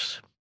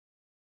was.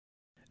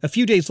 A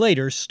few days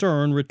later,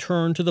 Stern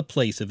returned to the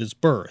place of his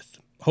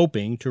birth,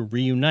 hoping to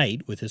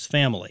reunite with his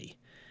family.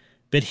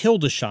 But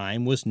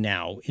Hildesheim was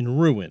now in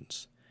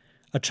ruins.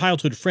 A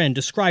childhood friend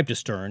described to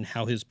Stern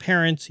how his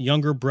parents,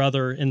 younger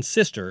brother, and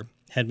sister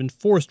had been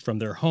forced from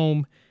their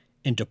home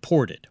and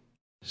deported.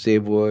 They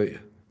were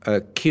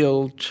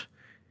killed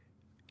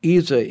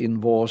either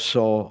in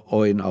Warsaw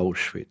or in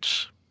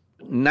Auschwitz.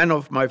 None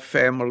of my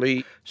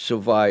family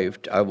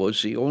survived. I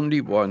was the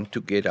only one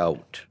to get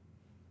out.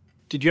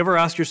 Did you ever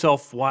ask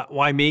yourself,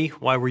 why me?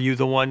 Why were you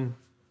the one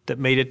that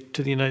made it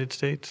to the United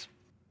States?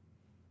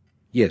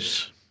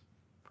 Yes,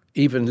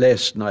 even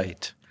last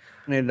night.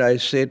 And I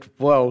said,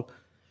 well,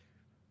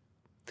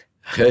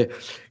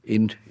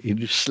 in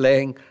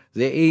slang,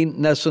 there ain't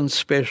nothing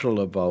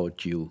special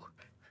about you.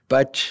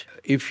 But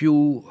if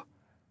you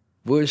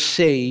were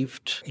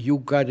saved, you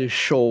got to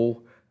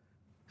show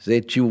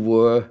that you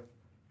were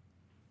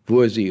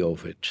worthy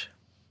of it.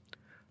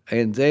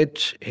 And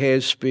that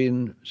has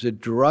been the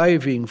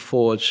driving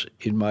force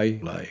in my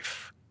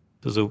life.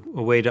 There's a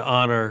way to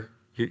honor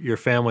your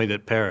family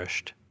that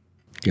perished.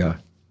 Yeah.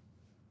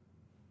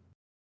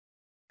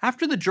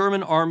 After the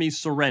German army's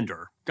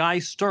surrender, Guy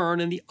Stern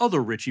and the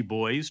other Ritchie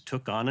boys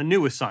took on a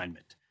new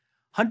assignment: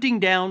 hunting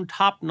down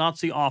top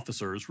Nazi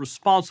officers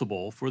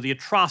responsible for the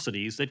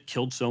atrocities that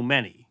killed so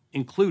many,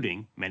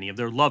 including many of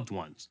their loved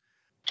ones.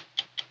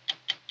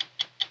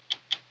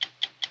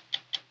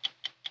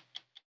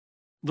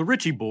 The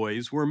Ritchie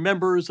boys were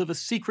members of a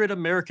secret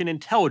American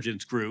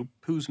intelligence group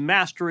whose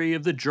mastery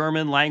of the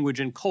German language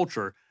and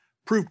culture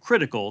proved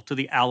critical to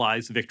the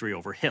Allies' victory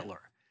over Hitler.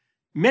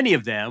 Many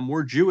of them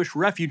were Jewish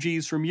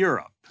refugees from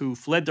Europe who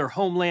fled their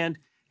homeland,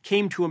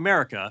 came to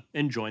America,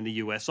 and joined the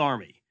U.S.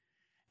 Army.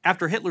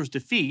 After Hitler's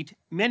defeat,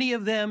 many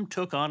of them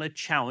took on a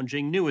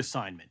challenging new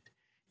assignment: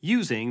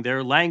 using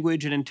their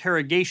language and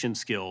interrogation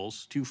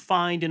skills to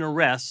find and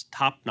arrest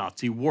top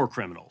Nazi war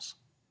criminals.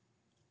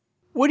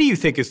 What do you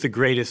think is the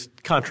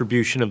greatest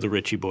contribution of the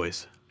Ritchie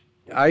boys?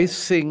 I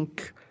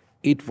think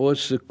it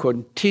was the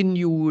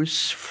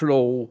continuous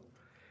flow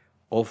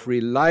of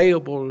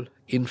reliable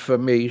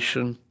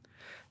information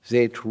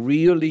that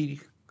really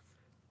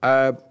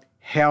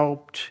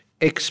helped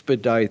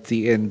expedite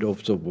the end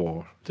of the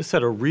war. This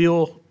had a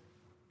real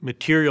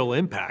material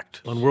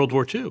impact on World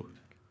War II.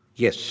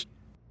 Yes.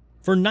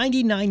 For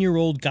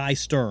 99-year-old Guy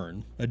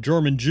Stern, a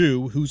German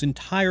Jew whose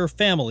entire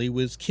family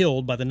was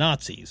killed by the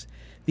Nazis,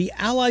 the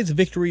Allies'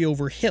 victory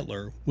over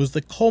Hitler was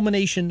the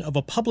culmination of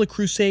a public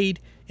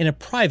crusade and a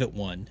private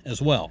one as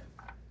well.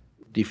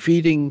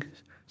 Defeating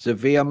the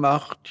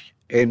Wehrmacht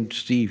and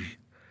the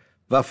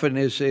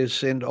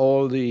Waffen-SS and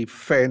all the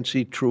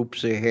fancy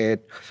troops they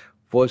had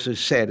was a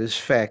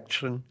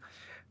satisfaction,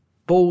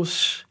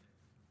 both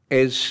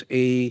as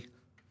a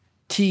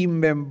team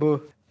member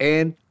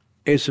and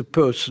as a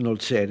personal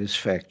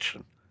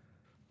satisfaction.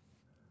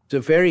 The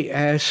very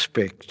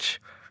aspect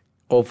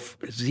of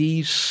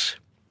these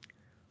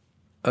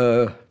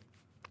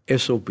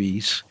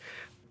SOBs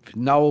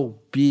now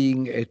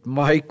being at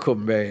my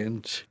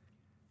command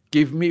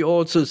give me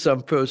also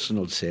some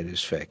personal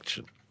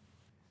satisfaction.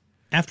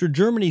 After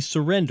Germany's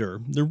surrender,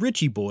 the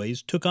Ritchie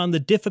boys took on the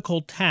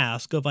difficult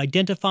task of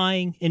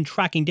identifying and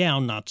tracking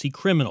down Nazi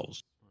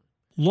criminals.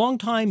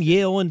 Longtime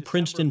Yale and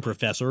Princeton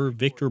professor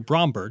Victor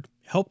Brombert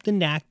helped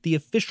enact the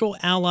official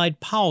Allied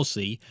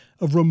policy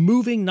of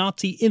removing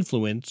Nazi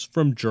influence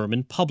from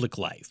German public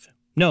life,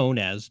 known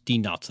as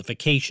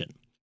denazification.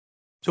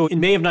 So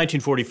in May of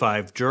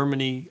 1945,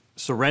 Germany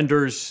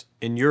surrenders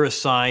and you're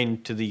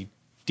assigned to the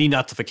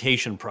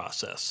denazification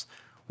process.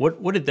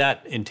 What did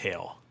that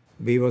entail?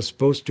 We were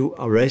supposed to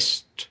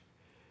arrest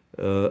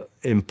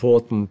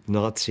important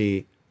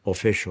Nazi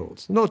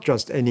officials, not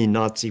just any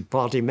Nazi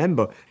party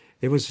member.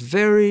 It was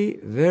very,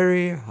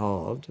 very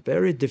hard,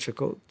 very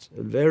difficult,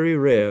 very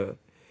rare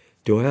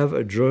to have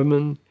a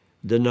German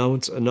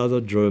denounce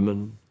another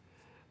German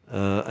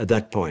at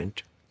that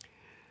point.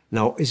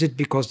 Now, is it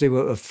because they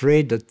were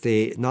afraid that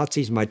the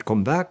Nazis might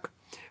come back,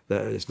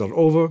 that it's not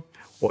over,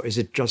 or is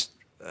it just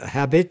a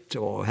habit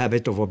or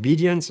habit of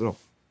obedience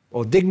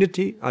or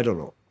dignity? I don't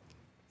know.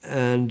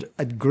 And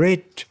at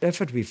great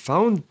effort, we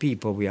found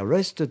people, we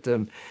arrested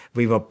them.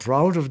 We were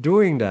proud of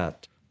doing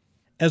that.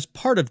 As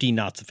part of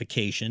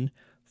denazification,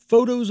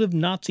 photos of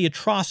Nazi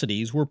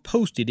atrocities were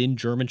posted in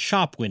German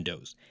shop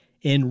windows,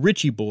 and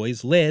Ritchie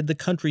boys led the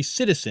country's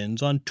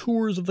citizens on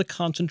tours of the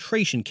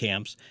concentration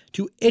camps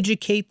to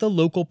educate the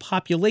local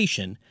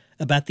population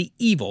about the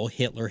evil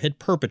Hitler had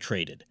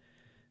perpetrated.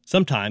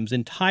 Sometimes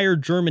entire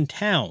German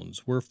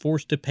towns were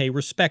forced to pay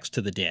respects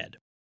to the dead.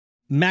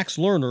 Max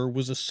Lerner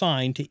was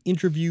assigned to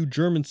interview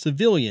German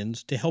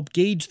civilians to help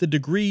gauge the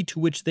degree to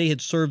which they had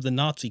served the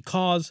Nazi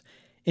cause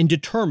and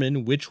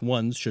determine which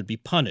ones should be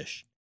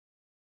punished.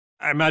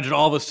 I imagine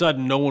all of a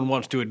sudden no one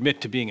wants to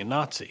admit to being a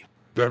Nazi.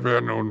 There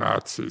were no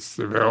Nazis.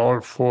 They were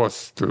all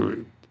forced to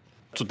it.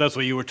 So that's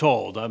what you were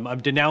told. I'm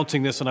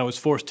denouncing this and I was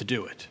forced to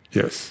do it.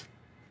 Yes.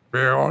 They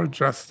were all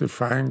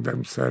justifying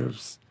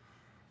themselves.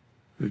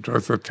 It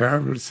was a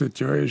terrible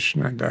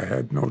situation and I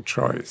had no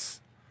choice.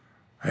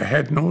 I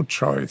had no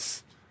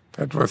choice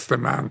That was the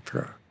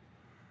mantra.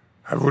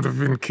 I would have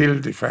been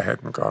killed if I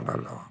hadn't gone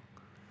along.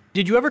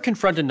 Did you ever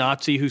confront a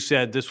Nazi who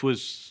said this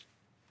was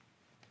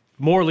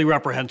morally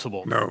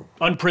reprehensible? No.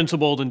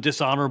 Unprincipled and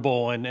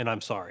dishonorable, and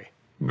I'm sorry?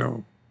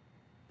 No.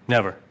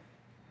 Never?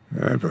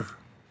 Never.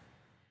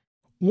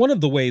 One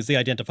of the ways they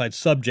identified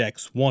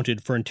subjects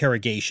wanted for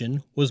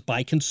interrogation was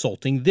by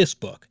consulting this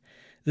book,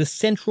 The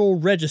Central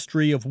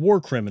Registry of War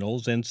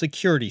Criminals and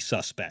Security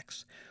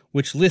Suspects,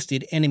 which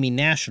listed enemy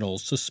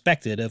nationals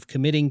suspected of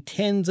committing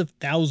tens of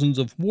thousands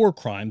of war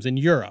crimes in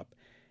Europe,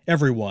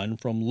 everyone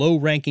from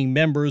low-ranking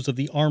members of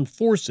the armed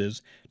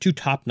forces to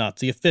top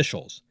Nazi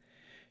officials.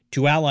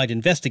 To Allied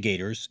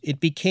investigators, it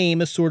became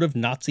a sort of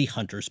Nazi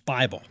hunter's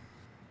Bible.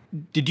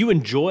 Did you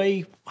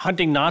enjoy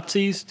hunting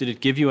Nazis? Did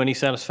it give you any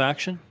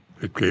satisfaction?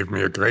 It gave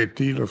me a great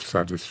deal of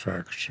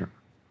satisfaction.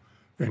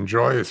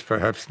 Enjoy is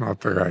perhaps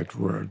not the right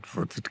word,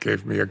 but it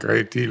gave me a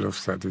great deal of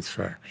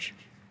satisfaction.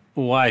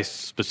 Why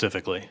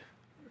specifically?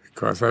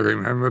 Because I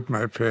remembered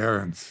my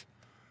parents.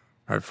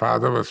 My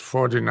father was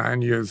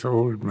 49 years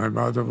old, my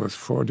mother was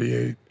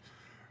 48,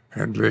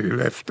 and they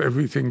left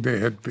everything they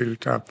had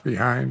built up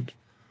behind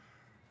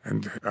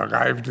and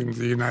arrived in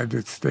the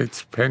United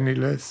States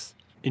penniless.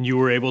 And you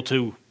were able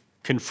to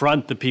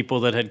confront the people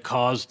that had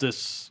caused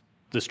this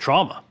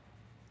trauma?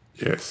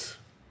 Yes.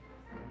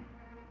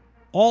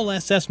 All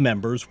SS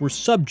members were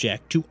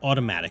subject to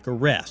automatic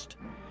arrest.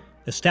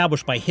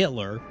 Established by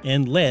Hitler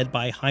and led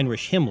by Heinrich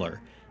Himmler,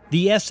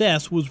 the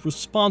SS was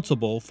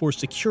responsible for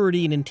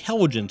security and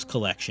intelligence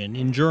collection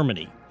in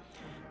Germany.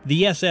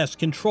 The SS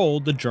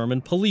controlled the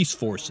German police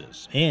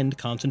forces and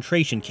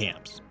concentration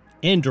camps,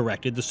 and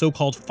directed the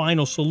so-called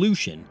final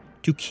solution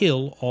to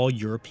kill all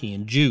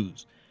European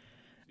Jews.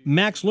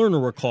 Max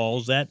Lerner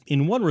recalls that,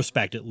 in one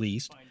respect at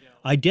least,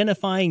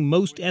 identifying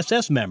most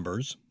SS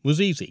members was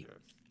easy.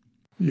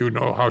 You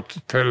know how to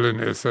tell an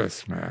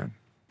SS man.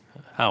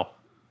 How?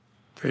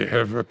 They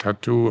have a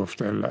tattoo of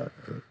their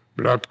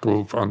blood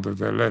group under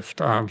their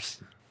left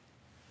arms.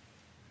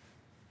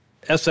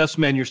 SS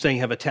men, you're saying,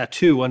 have a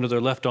tattoo under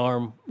their left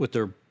arm with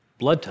their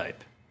blood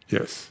type?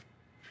 Yes.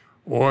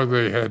 Or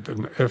they had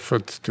an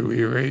effort to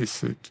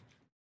erase it.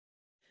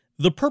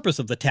 The purpose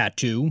of the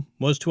tattoo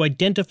was to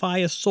identify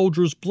a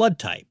soldier's blood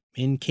type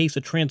in case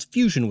a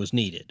transfusion was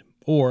needed,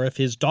 or if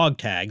his dog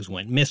tags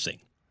went missing.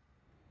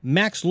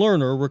 Max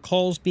Lerner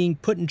recalls being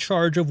put in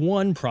charge of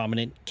one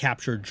prominent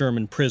captured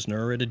German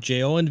prisoner at a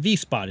jail in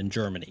Wiesbaden,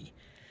 Germany.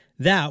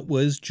 That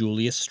was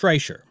Julius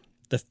Streicher,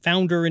 the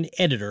founder and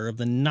editor of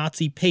the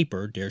Nazi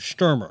paper Der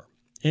Stürmer,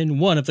 and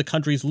one of the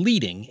country's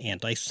leading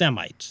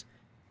anti-Semites.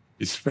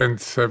 He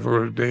spent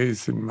several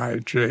days in my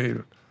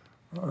jail,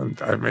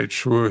 and I made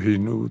sure he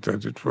knew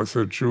that it was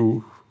a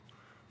Jew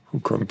who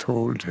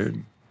controlled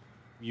him.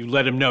 You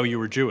let him know you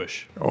were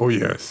Jewish? Oh,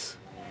 yes.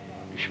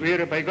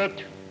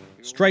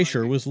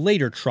 Streicher was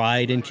later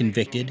tried and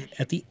convicted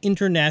at the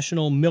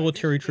International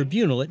Military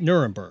Tribunal at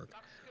Nuremberg,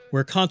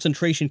 where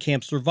concentration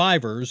camp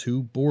survivors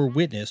who bore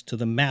witness to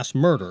the mass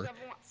murder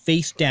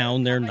faced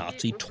down their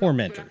Nazi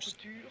tormentors.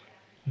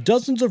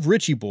 Dozens of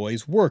Ritchie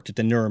boys worked at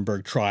the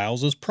Nuremberg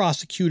trials as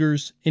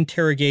prosecutors,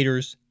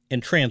 interrogators,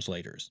 and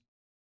translators.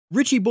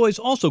 Ritchie boys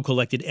also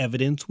collected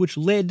evidence which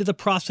led to the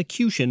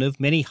prosecution of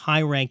many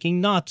high-ranking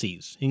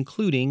Nazis,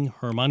 including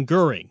Hermann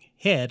Göring,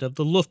 head of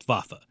the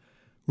Luftwaffe,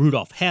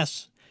 Rudolf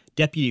Hess,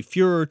 Deputy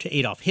Führer to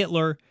Adolf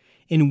Hitler,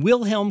 and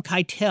Wilhelm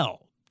Keitel,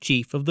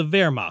 chief of the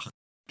Wehrmacht,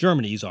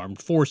 Germany's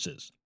armed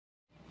forces.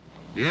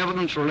 The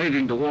evidence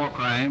relating to war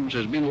crimes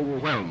has been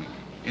overwhelming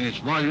in its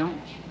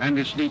volume and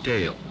its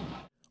detail.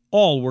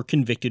 All were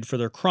convicted for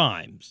their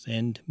crimes,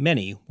 and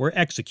many were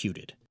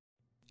executed.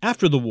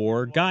 After the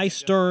war, Guy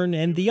Stern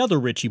and the other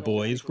Ritchie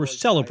boys were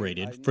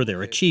celebrated for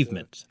their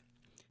achievements.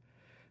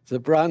 The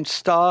Bronze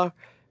Star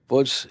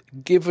was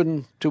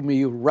given to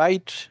me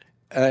right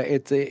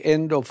at the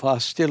end of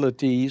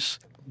hostilities.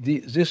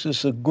 This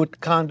is a Good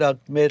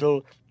Conduct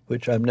Medal,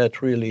 which I'm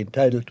not really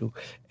entitled to.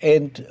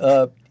 And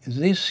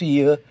this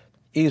year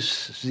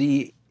is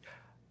the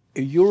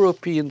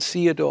European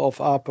Theater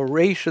of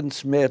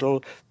Operations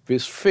Medal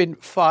with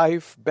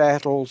 5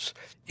 battles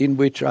in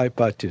which I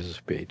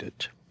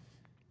participated.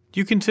 Do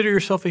you consider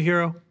yourself a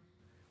hero?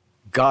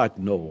 God,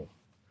 no.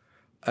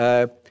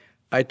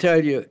 I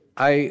tell you,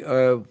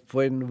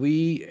 when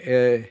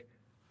we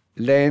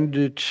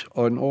landed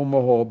on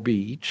Omaha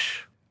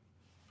Beach,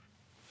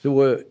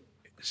 the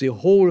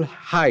whole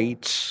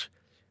heights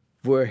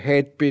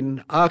had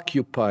been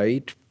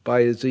occupied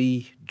by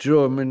the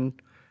German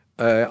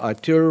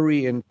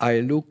artillery, and I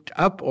looked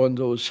up on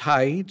those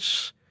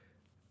heights,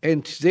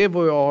 and there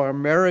were our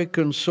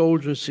American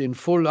soldiers in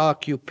full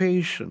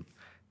occupation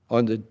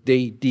on the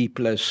day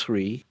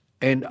D+3,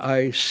 and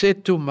I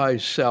said to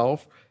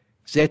myself,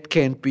 that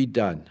can't be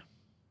done.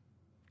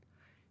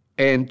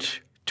 And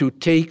to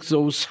take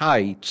those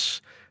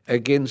heights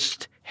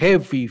against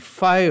heavy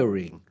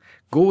firing,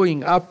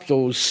 going up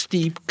those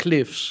steep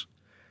cliffs,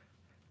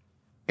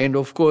 and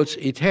of course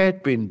it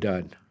had been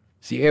done.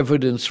 The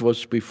evidence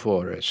was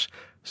before us.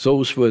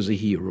 Those were the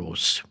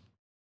heroes.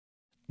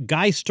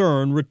 Guy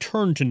Stern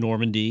returned to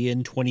Normandy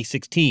in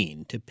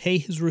 2016 to pay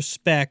his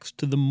respects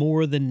to the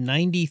more than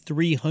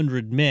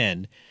 9,300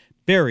 men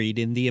buried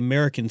in the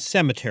American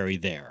cemetery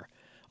there,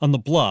 on the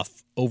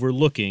bluff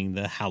overlooking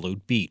the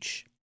hallowed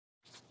beach.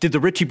 Did the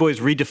Ritchie Boys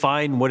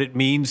redefine what it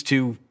means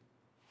to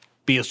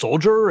be a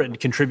soldier and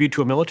contribute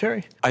to a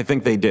military? I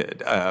think they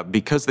did,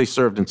 because they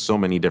served in so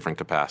many different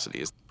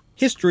capacities.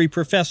 History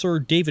professor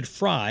David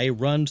Fry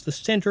runs the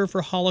Center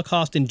for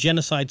Holocaust and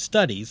Genocide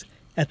Studies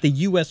at the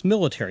U.S.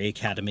 Military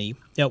Academy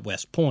at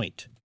West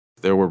Point.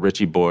 There were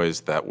Ritchie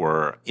Boys that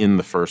were in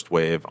the first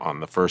wave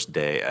on the first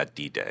day at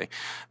D-Day.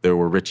 There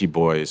were Ritchie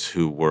Boys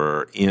who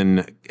were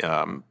in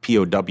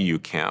POW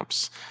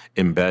camps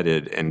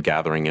embedded and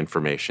gathering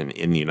information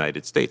in the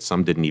United States.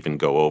 Some didn't even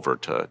go over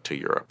to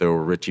Europe. There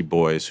were Ritchie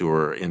Boys who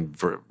were in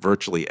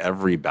virtually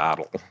every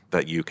battle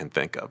that you can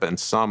think of, and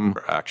some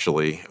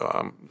actually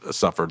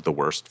suffered the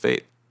worst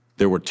fate.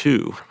 There were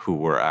two who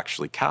were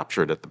actually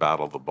captured at the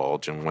Battle of the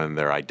Bulge, and when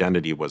their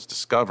identity was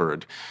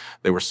discovered,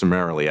 they were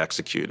summarily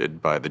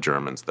executed by the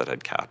Germans that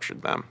had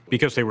captured them.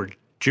 Because they were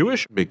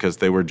Jewish? Because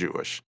they were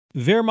Jewish.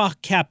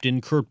 Wehrmacht Captain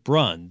Kurt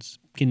Bruns,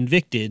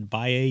 convicted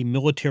by a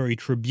military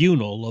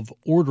tribunal of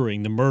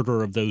ordering the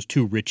murder of those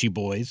two Ritchie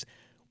Boys,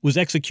 was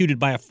executed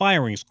by a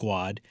firing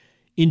squad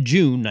in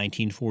June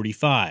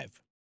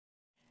 1945.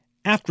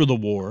 After the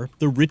war,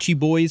 the Ritchie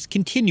Boys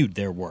continued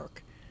their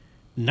work.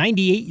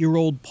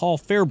 98-year-old Paul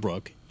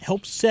Fairbrook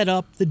helped set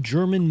up the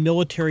German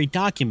military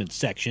documents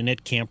section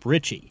at Camp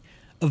Ritchie,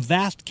 a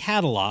vast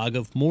catalog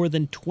of more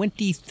than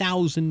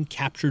 20,000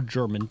 captured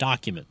German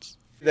documents.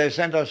 They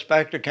sent us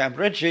back to Camp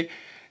Ritchie,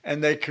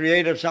 and they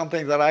created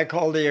something that I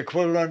call the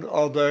equivalent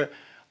of the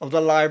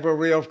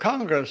Library of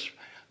Congress.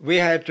 We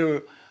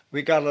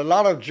got a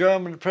lot of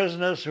German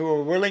prisoners who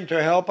were willing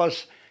to help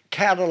us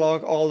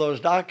catalog all those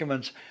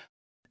documents.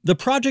 The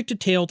project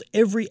detailed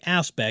every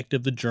aspect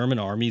of the German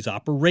army's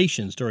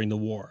operations during the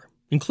war,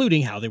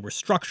 including how they were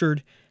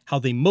structured, how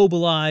they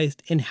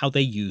mobilized, and how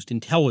they used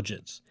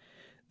intelligence.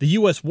 The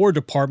U.S. War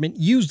Department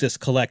used this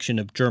collection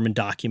of German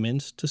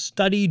documents to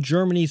study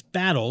Germany's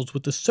battles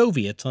with the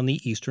Soviets on the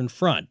Eastern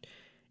Front,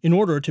 in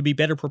order to be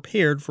better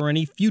prepared for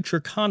any future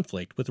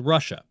conflict with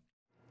Russia.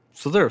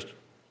 So there's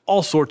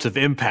all sorts of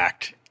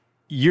impact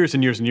years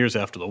and years and years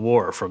after the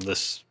war from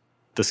this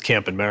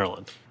camp in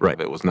Maryland. Right.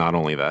 It was not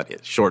only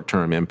that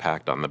short-term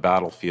impact on the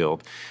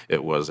battlefield,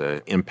 it was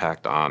an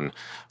impact on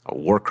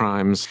war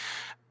crimes,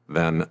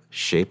 then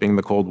shaping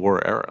the Cold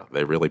War era.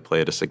 They really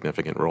played a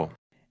significant role.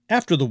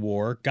 After the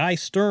war, Guy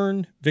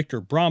Stern,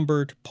 Victor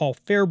Brombert, Paul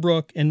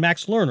Fairbrook, and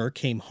Max Lerner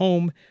came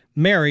home,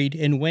 married,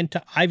 and went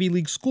to Ivy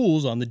League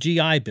schools on the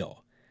GI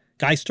Bill.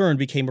 Guy Stern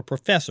became a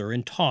professor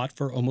and taught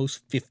for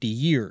almost 50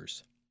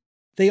 years.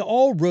 They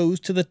all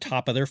rose to the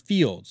top of their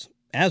fields,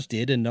 as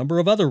did a number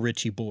of other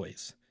Ritchie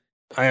Boys.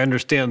 I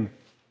understand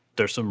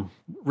there's some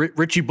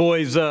Ritchie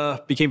Boys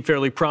became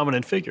fairly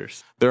prominent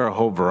figures. There are a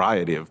whole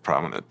variety of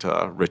prominent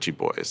Ritchie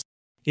Boys.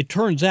 It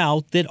turns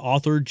out that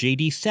author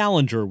J.D.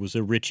 Salinger was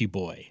a Ritchie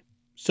Boy.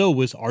 So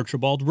was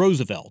Archibald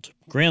Roosevelt,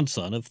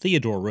 grandson of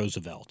Theodore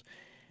Roosevelt,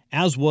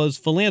 as was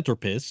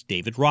philanthropist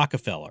David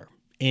Rockefeller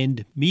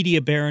and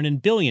media baron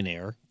and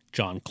billionaire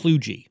John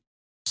Kluge.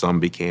 Some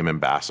became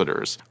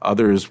ambassadors.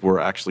 Others were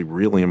actually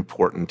really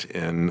important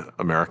in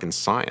American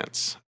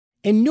science.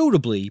 And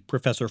notably,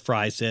 Professor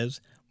Fry says,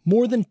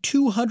 more than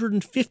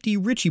 250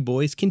 Ritchie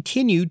Boys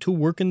continued to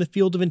work in the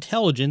field of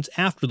intelligence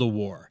after the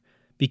war,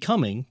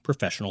 becoming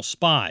professional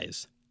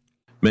spies.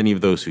 Many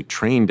of those who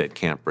trained at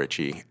Camp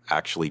Ritchie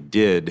actually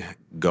did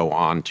go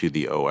on to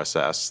the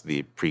OSS,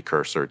 the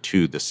precursor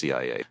to the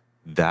CIA.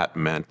 That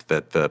meant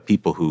that the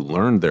people who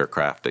learned their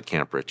craft at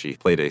Camp Ritchie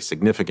played a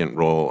significant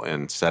role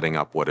in setting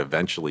up what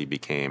eventually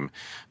became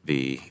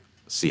the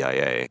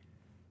CIA.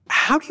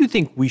 How do you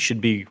think we should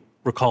be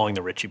recalling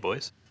the Ritchie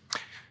Boys?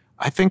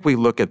 I think we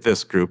look at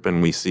this group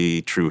and we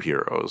see true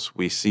heroes.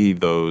 We see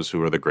those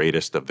who are the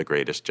greatest of the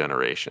greatest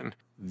generation.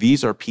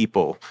 These are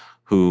people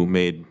who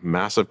made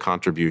massive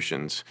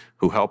contributions,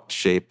 who helped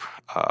shape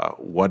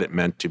what it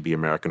meant to be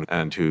American,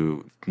 and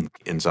who,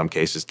 in some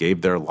cases,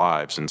 gave their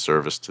lives in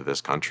service to this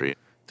country.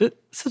 This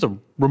is a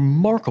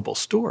remarkable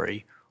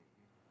story.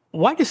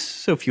 Why do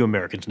so few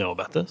Americans know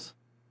about this?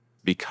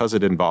 Because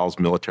it involves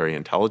military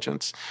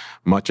intelligence,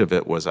 much of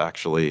it was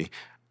actually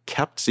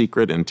kept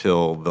secret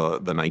until the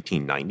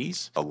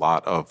 1990s. A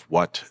lot of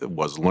what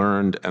was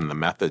learned and the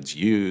methods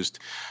used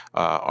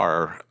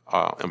are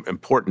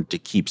important to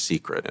keep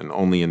secret. And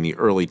only in the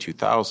early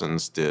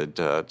 2000s did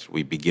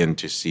we begin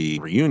to see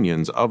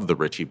reunions of the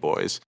Ritchie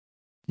Boys.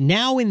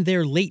 Now in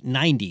their late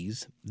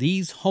 90s,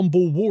 these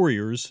humble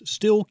warriors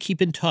still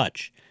keep in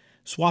touch,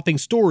 swapping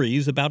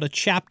stories about a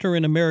chapter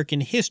in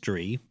American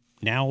history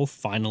now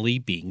finally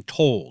being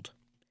told.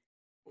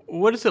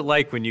 What is it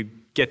like when you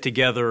get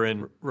together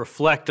and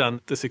reflect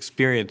on this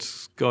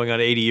experience going on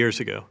 80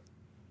 years ago?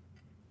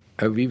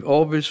 We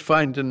always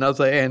find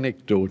another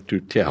anecdote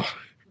to tell.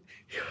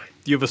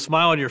 You have a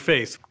smile on your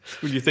face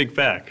when you think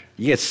back.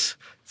 Yes,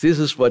 this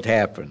is what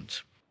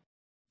happened.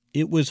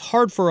 it was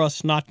hard for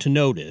us not to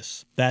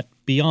notice that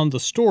beyond the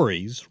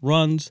stories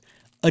runs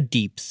a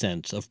deep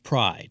sense of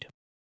pride.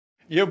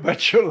 You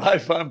bet your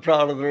life I'm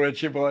proud of the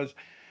Ritchie Boys.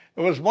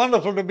 It was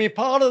wonderful to be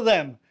part of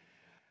them.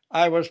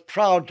 I was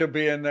proud to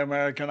be in the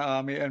American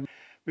Army, and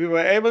we were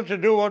able to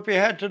do what we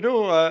had to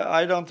do.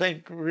 I don't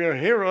think we're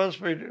heroes,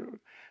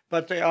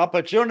 but the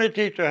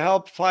opportunity to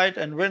help fight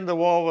and win the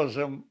war was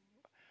a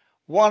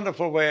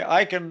wonderful way.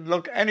 I can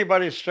look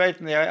anybody straight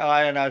in the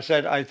eye and I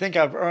said, I think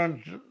I've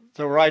earned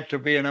the right to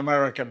be an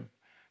American.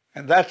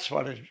 And that's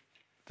what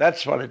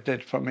it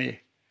did for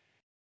me.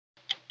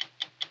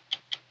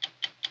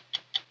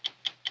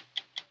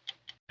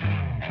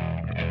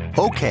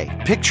 Okay,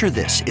 picture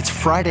this. It's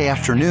Friday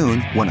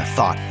afternoon when a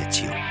thought hits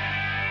you.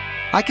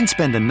 I can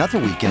spend another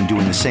weekend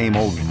doing the same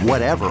old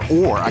whatever,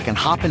 or I can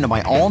hop into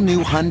my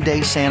all-new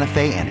Hyundai Santa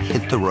Fe and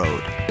hit the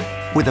road.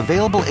 With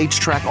available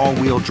H-Track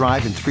all-wheel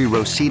drive and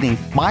 3-row seating,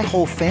 my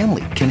whole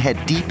family can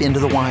head deep into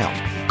the wild.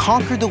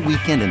 Conquer the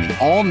weekend in the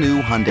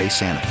all-new Hyundai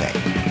Santa Fe.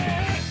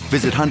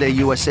 Visit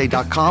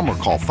HyundaiUSA.com or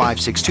call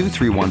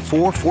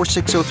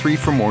 562-314-4603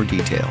 for more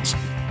details.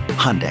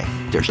 Hyundai,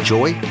 there's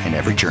joy in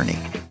every journey.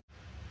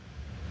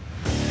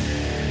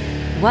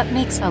 What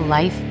makes a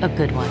life a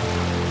good one?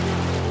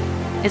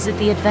 Is it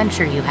the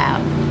adventure you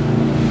have?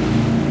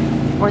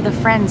 Or the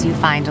friends you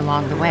find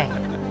along the way?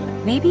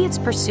 Maybe it's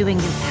pursuing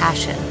your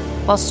passion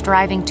while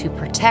striving to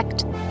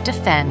protect,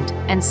 defend,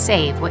 and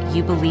save what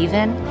you believe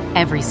in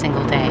every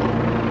single day.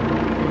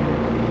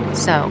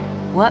 So,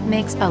 what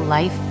makes a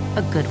life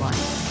a good one?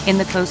 In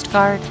the Coast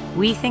Guard,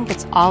 we think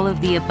it's all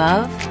of the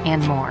above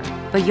and more,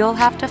 but you'll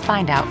have to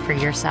find out for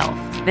yourself.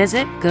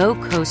 Visit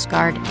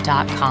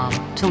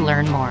gocoastguard.com to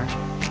learn more.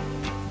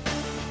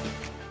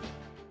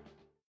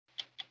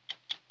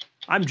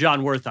 I'm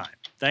John Wertheim.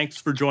 Thanks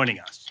for joining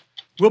us.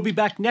 We'll be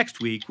back next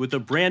week with a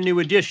brand new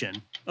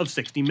edition of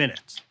 60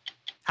 Minutes.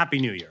 Happy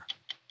New Year.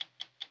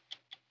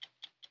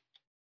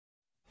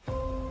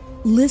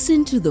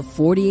 Listen to the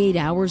 48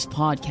 Hours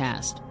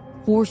podcast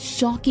for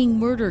shocking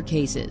murder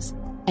cases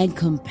and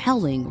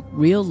compelling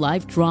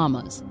real-life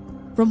dramas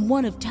from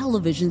one of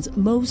television's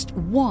most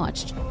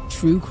watched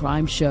true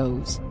crime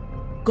shows.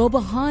 Go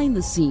behind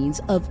the scenes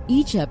of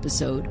each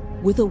episode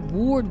with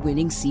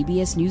award-winning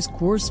CBS News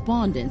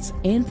correspondents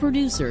and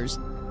producers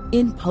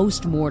in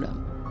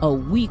Postmortem, a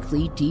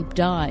weekly deep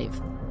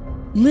dive.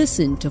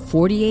 Listen to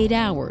 48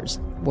 Hours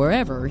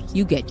wherever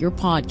you get your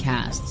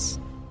podcasts.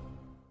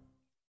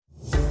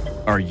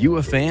 Are you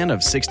a fan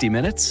of 60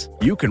 Minutes?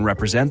 You can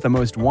represent the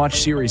most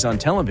watched series on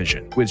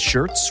television with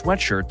shirts,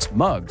 sweatshirts,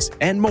 mugs,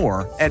 and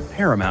more at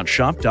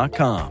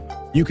ParamountShop.com.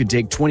 You can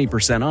take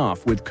 20%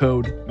 off with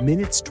code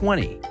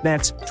MINUTES20.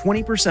 That's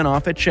 20%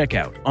 off at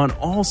checkout on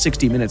all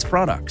 60 Minutes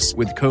products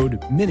with code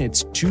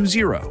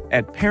MINUTES20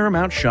 at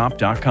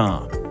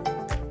ParamountShop.com.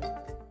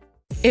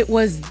 It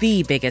was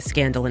the biggest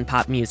scandal in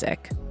pop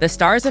music. The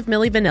stars of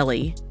Milli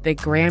Vanilli, the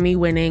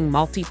Grammy-winning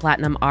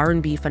multi-platinum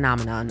R&B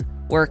phenomenon,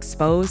 were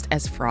exposed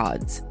as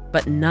frauds.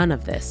 But none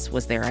of this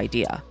was their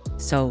idea.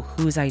 So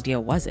whose idea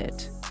was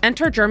it?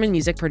 Enter German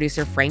music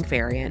producer Frank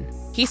Farian.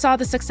 He saw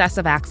the success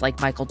of acts like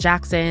Michael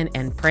Jackson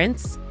and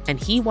Prince, and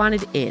he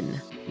wanted in,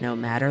 no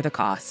matter the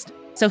cost.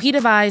 So he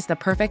devised the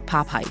perfect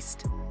pop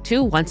heist.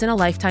 Two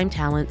once-in-a-lifetime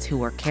talents who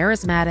were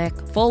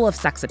charismatic, full of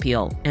sex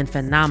appeal, and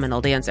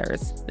phenomenal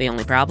dancers. The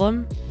only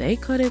problem? They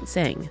couldn't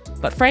sing.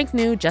 But Frank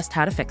knew just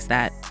how to fix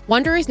that.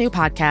 Wondery's new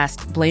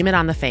podcast, Blame It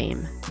on the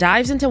Fame,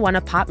 dives into one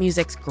of pop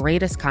music's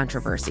greatest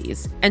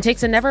controversies and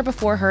takes a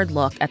never-before-heard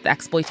look at the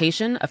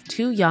exploitation of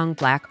two young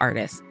Black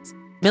artists.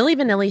 Milli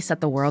Vanilli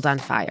set the world on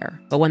fire,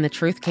 but when the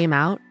truth came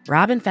out,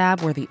 Rob and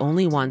Fab were the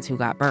only ones who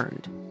got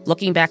burned.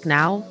 Looking back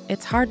now,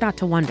 it's hard not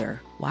to wonder,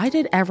 why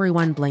did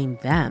everyone blame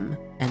them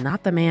and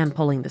not the man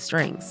pulling the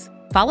strings?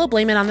 Follow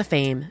Blame It on the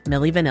Fame,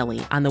 Milli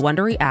Vanilli, on the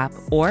Wondery app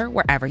or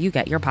wherever you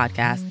get your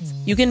podcasts.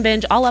 You can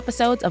binge all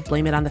episodes of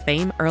Blame It on the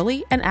Fame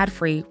early and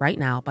ad-free right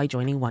now by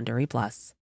joining Wondery Plus.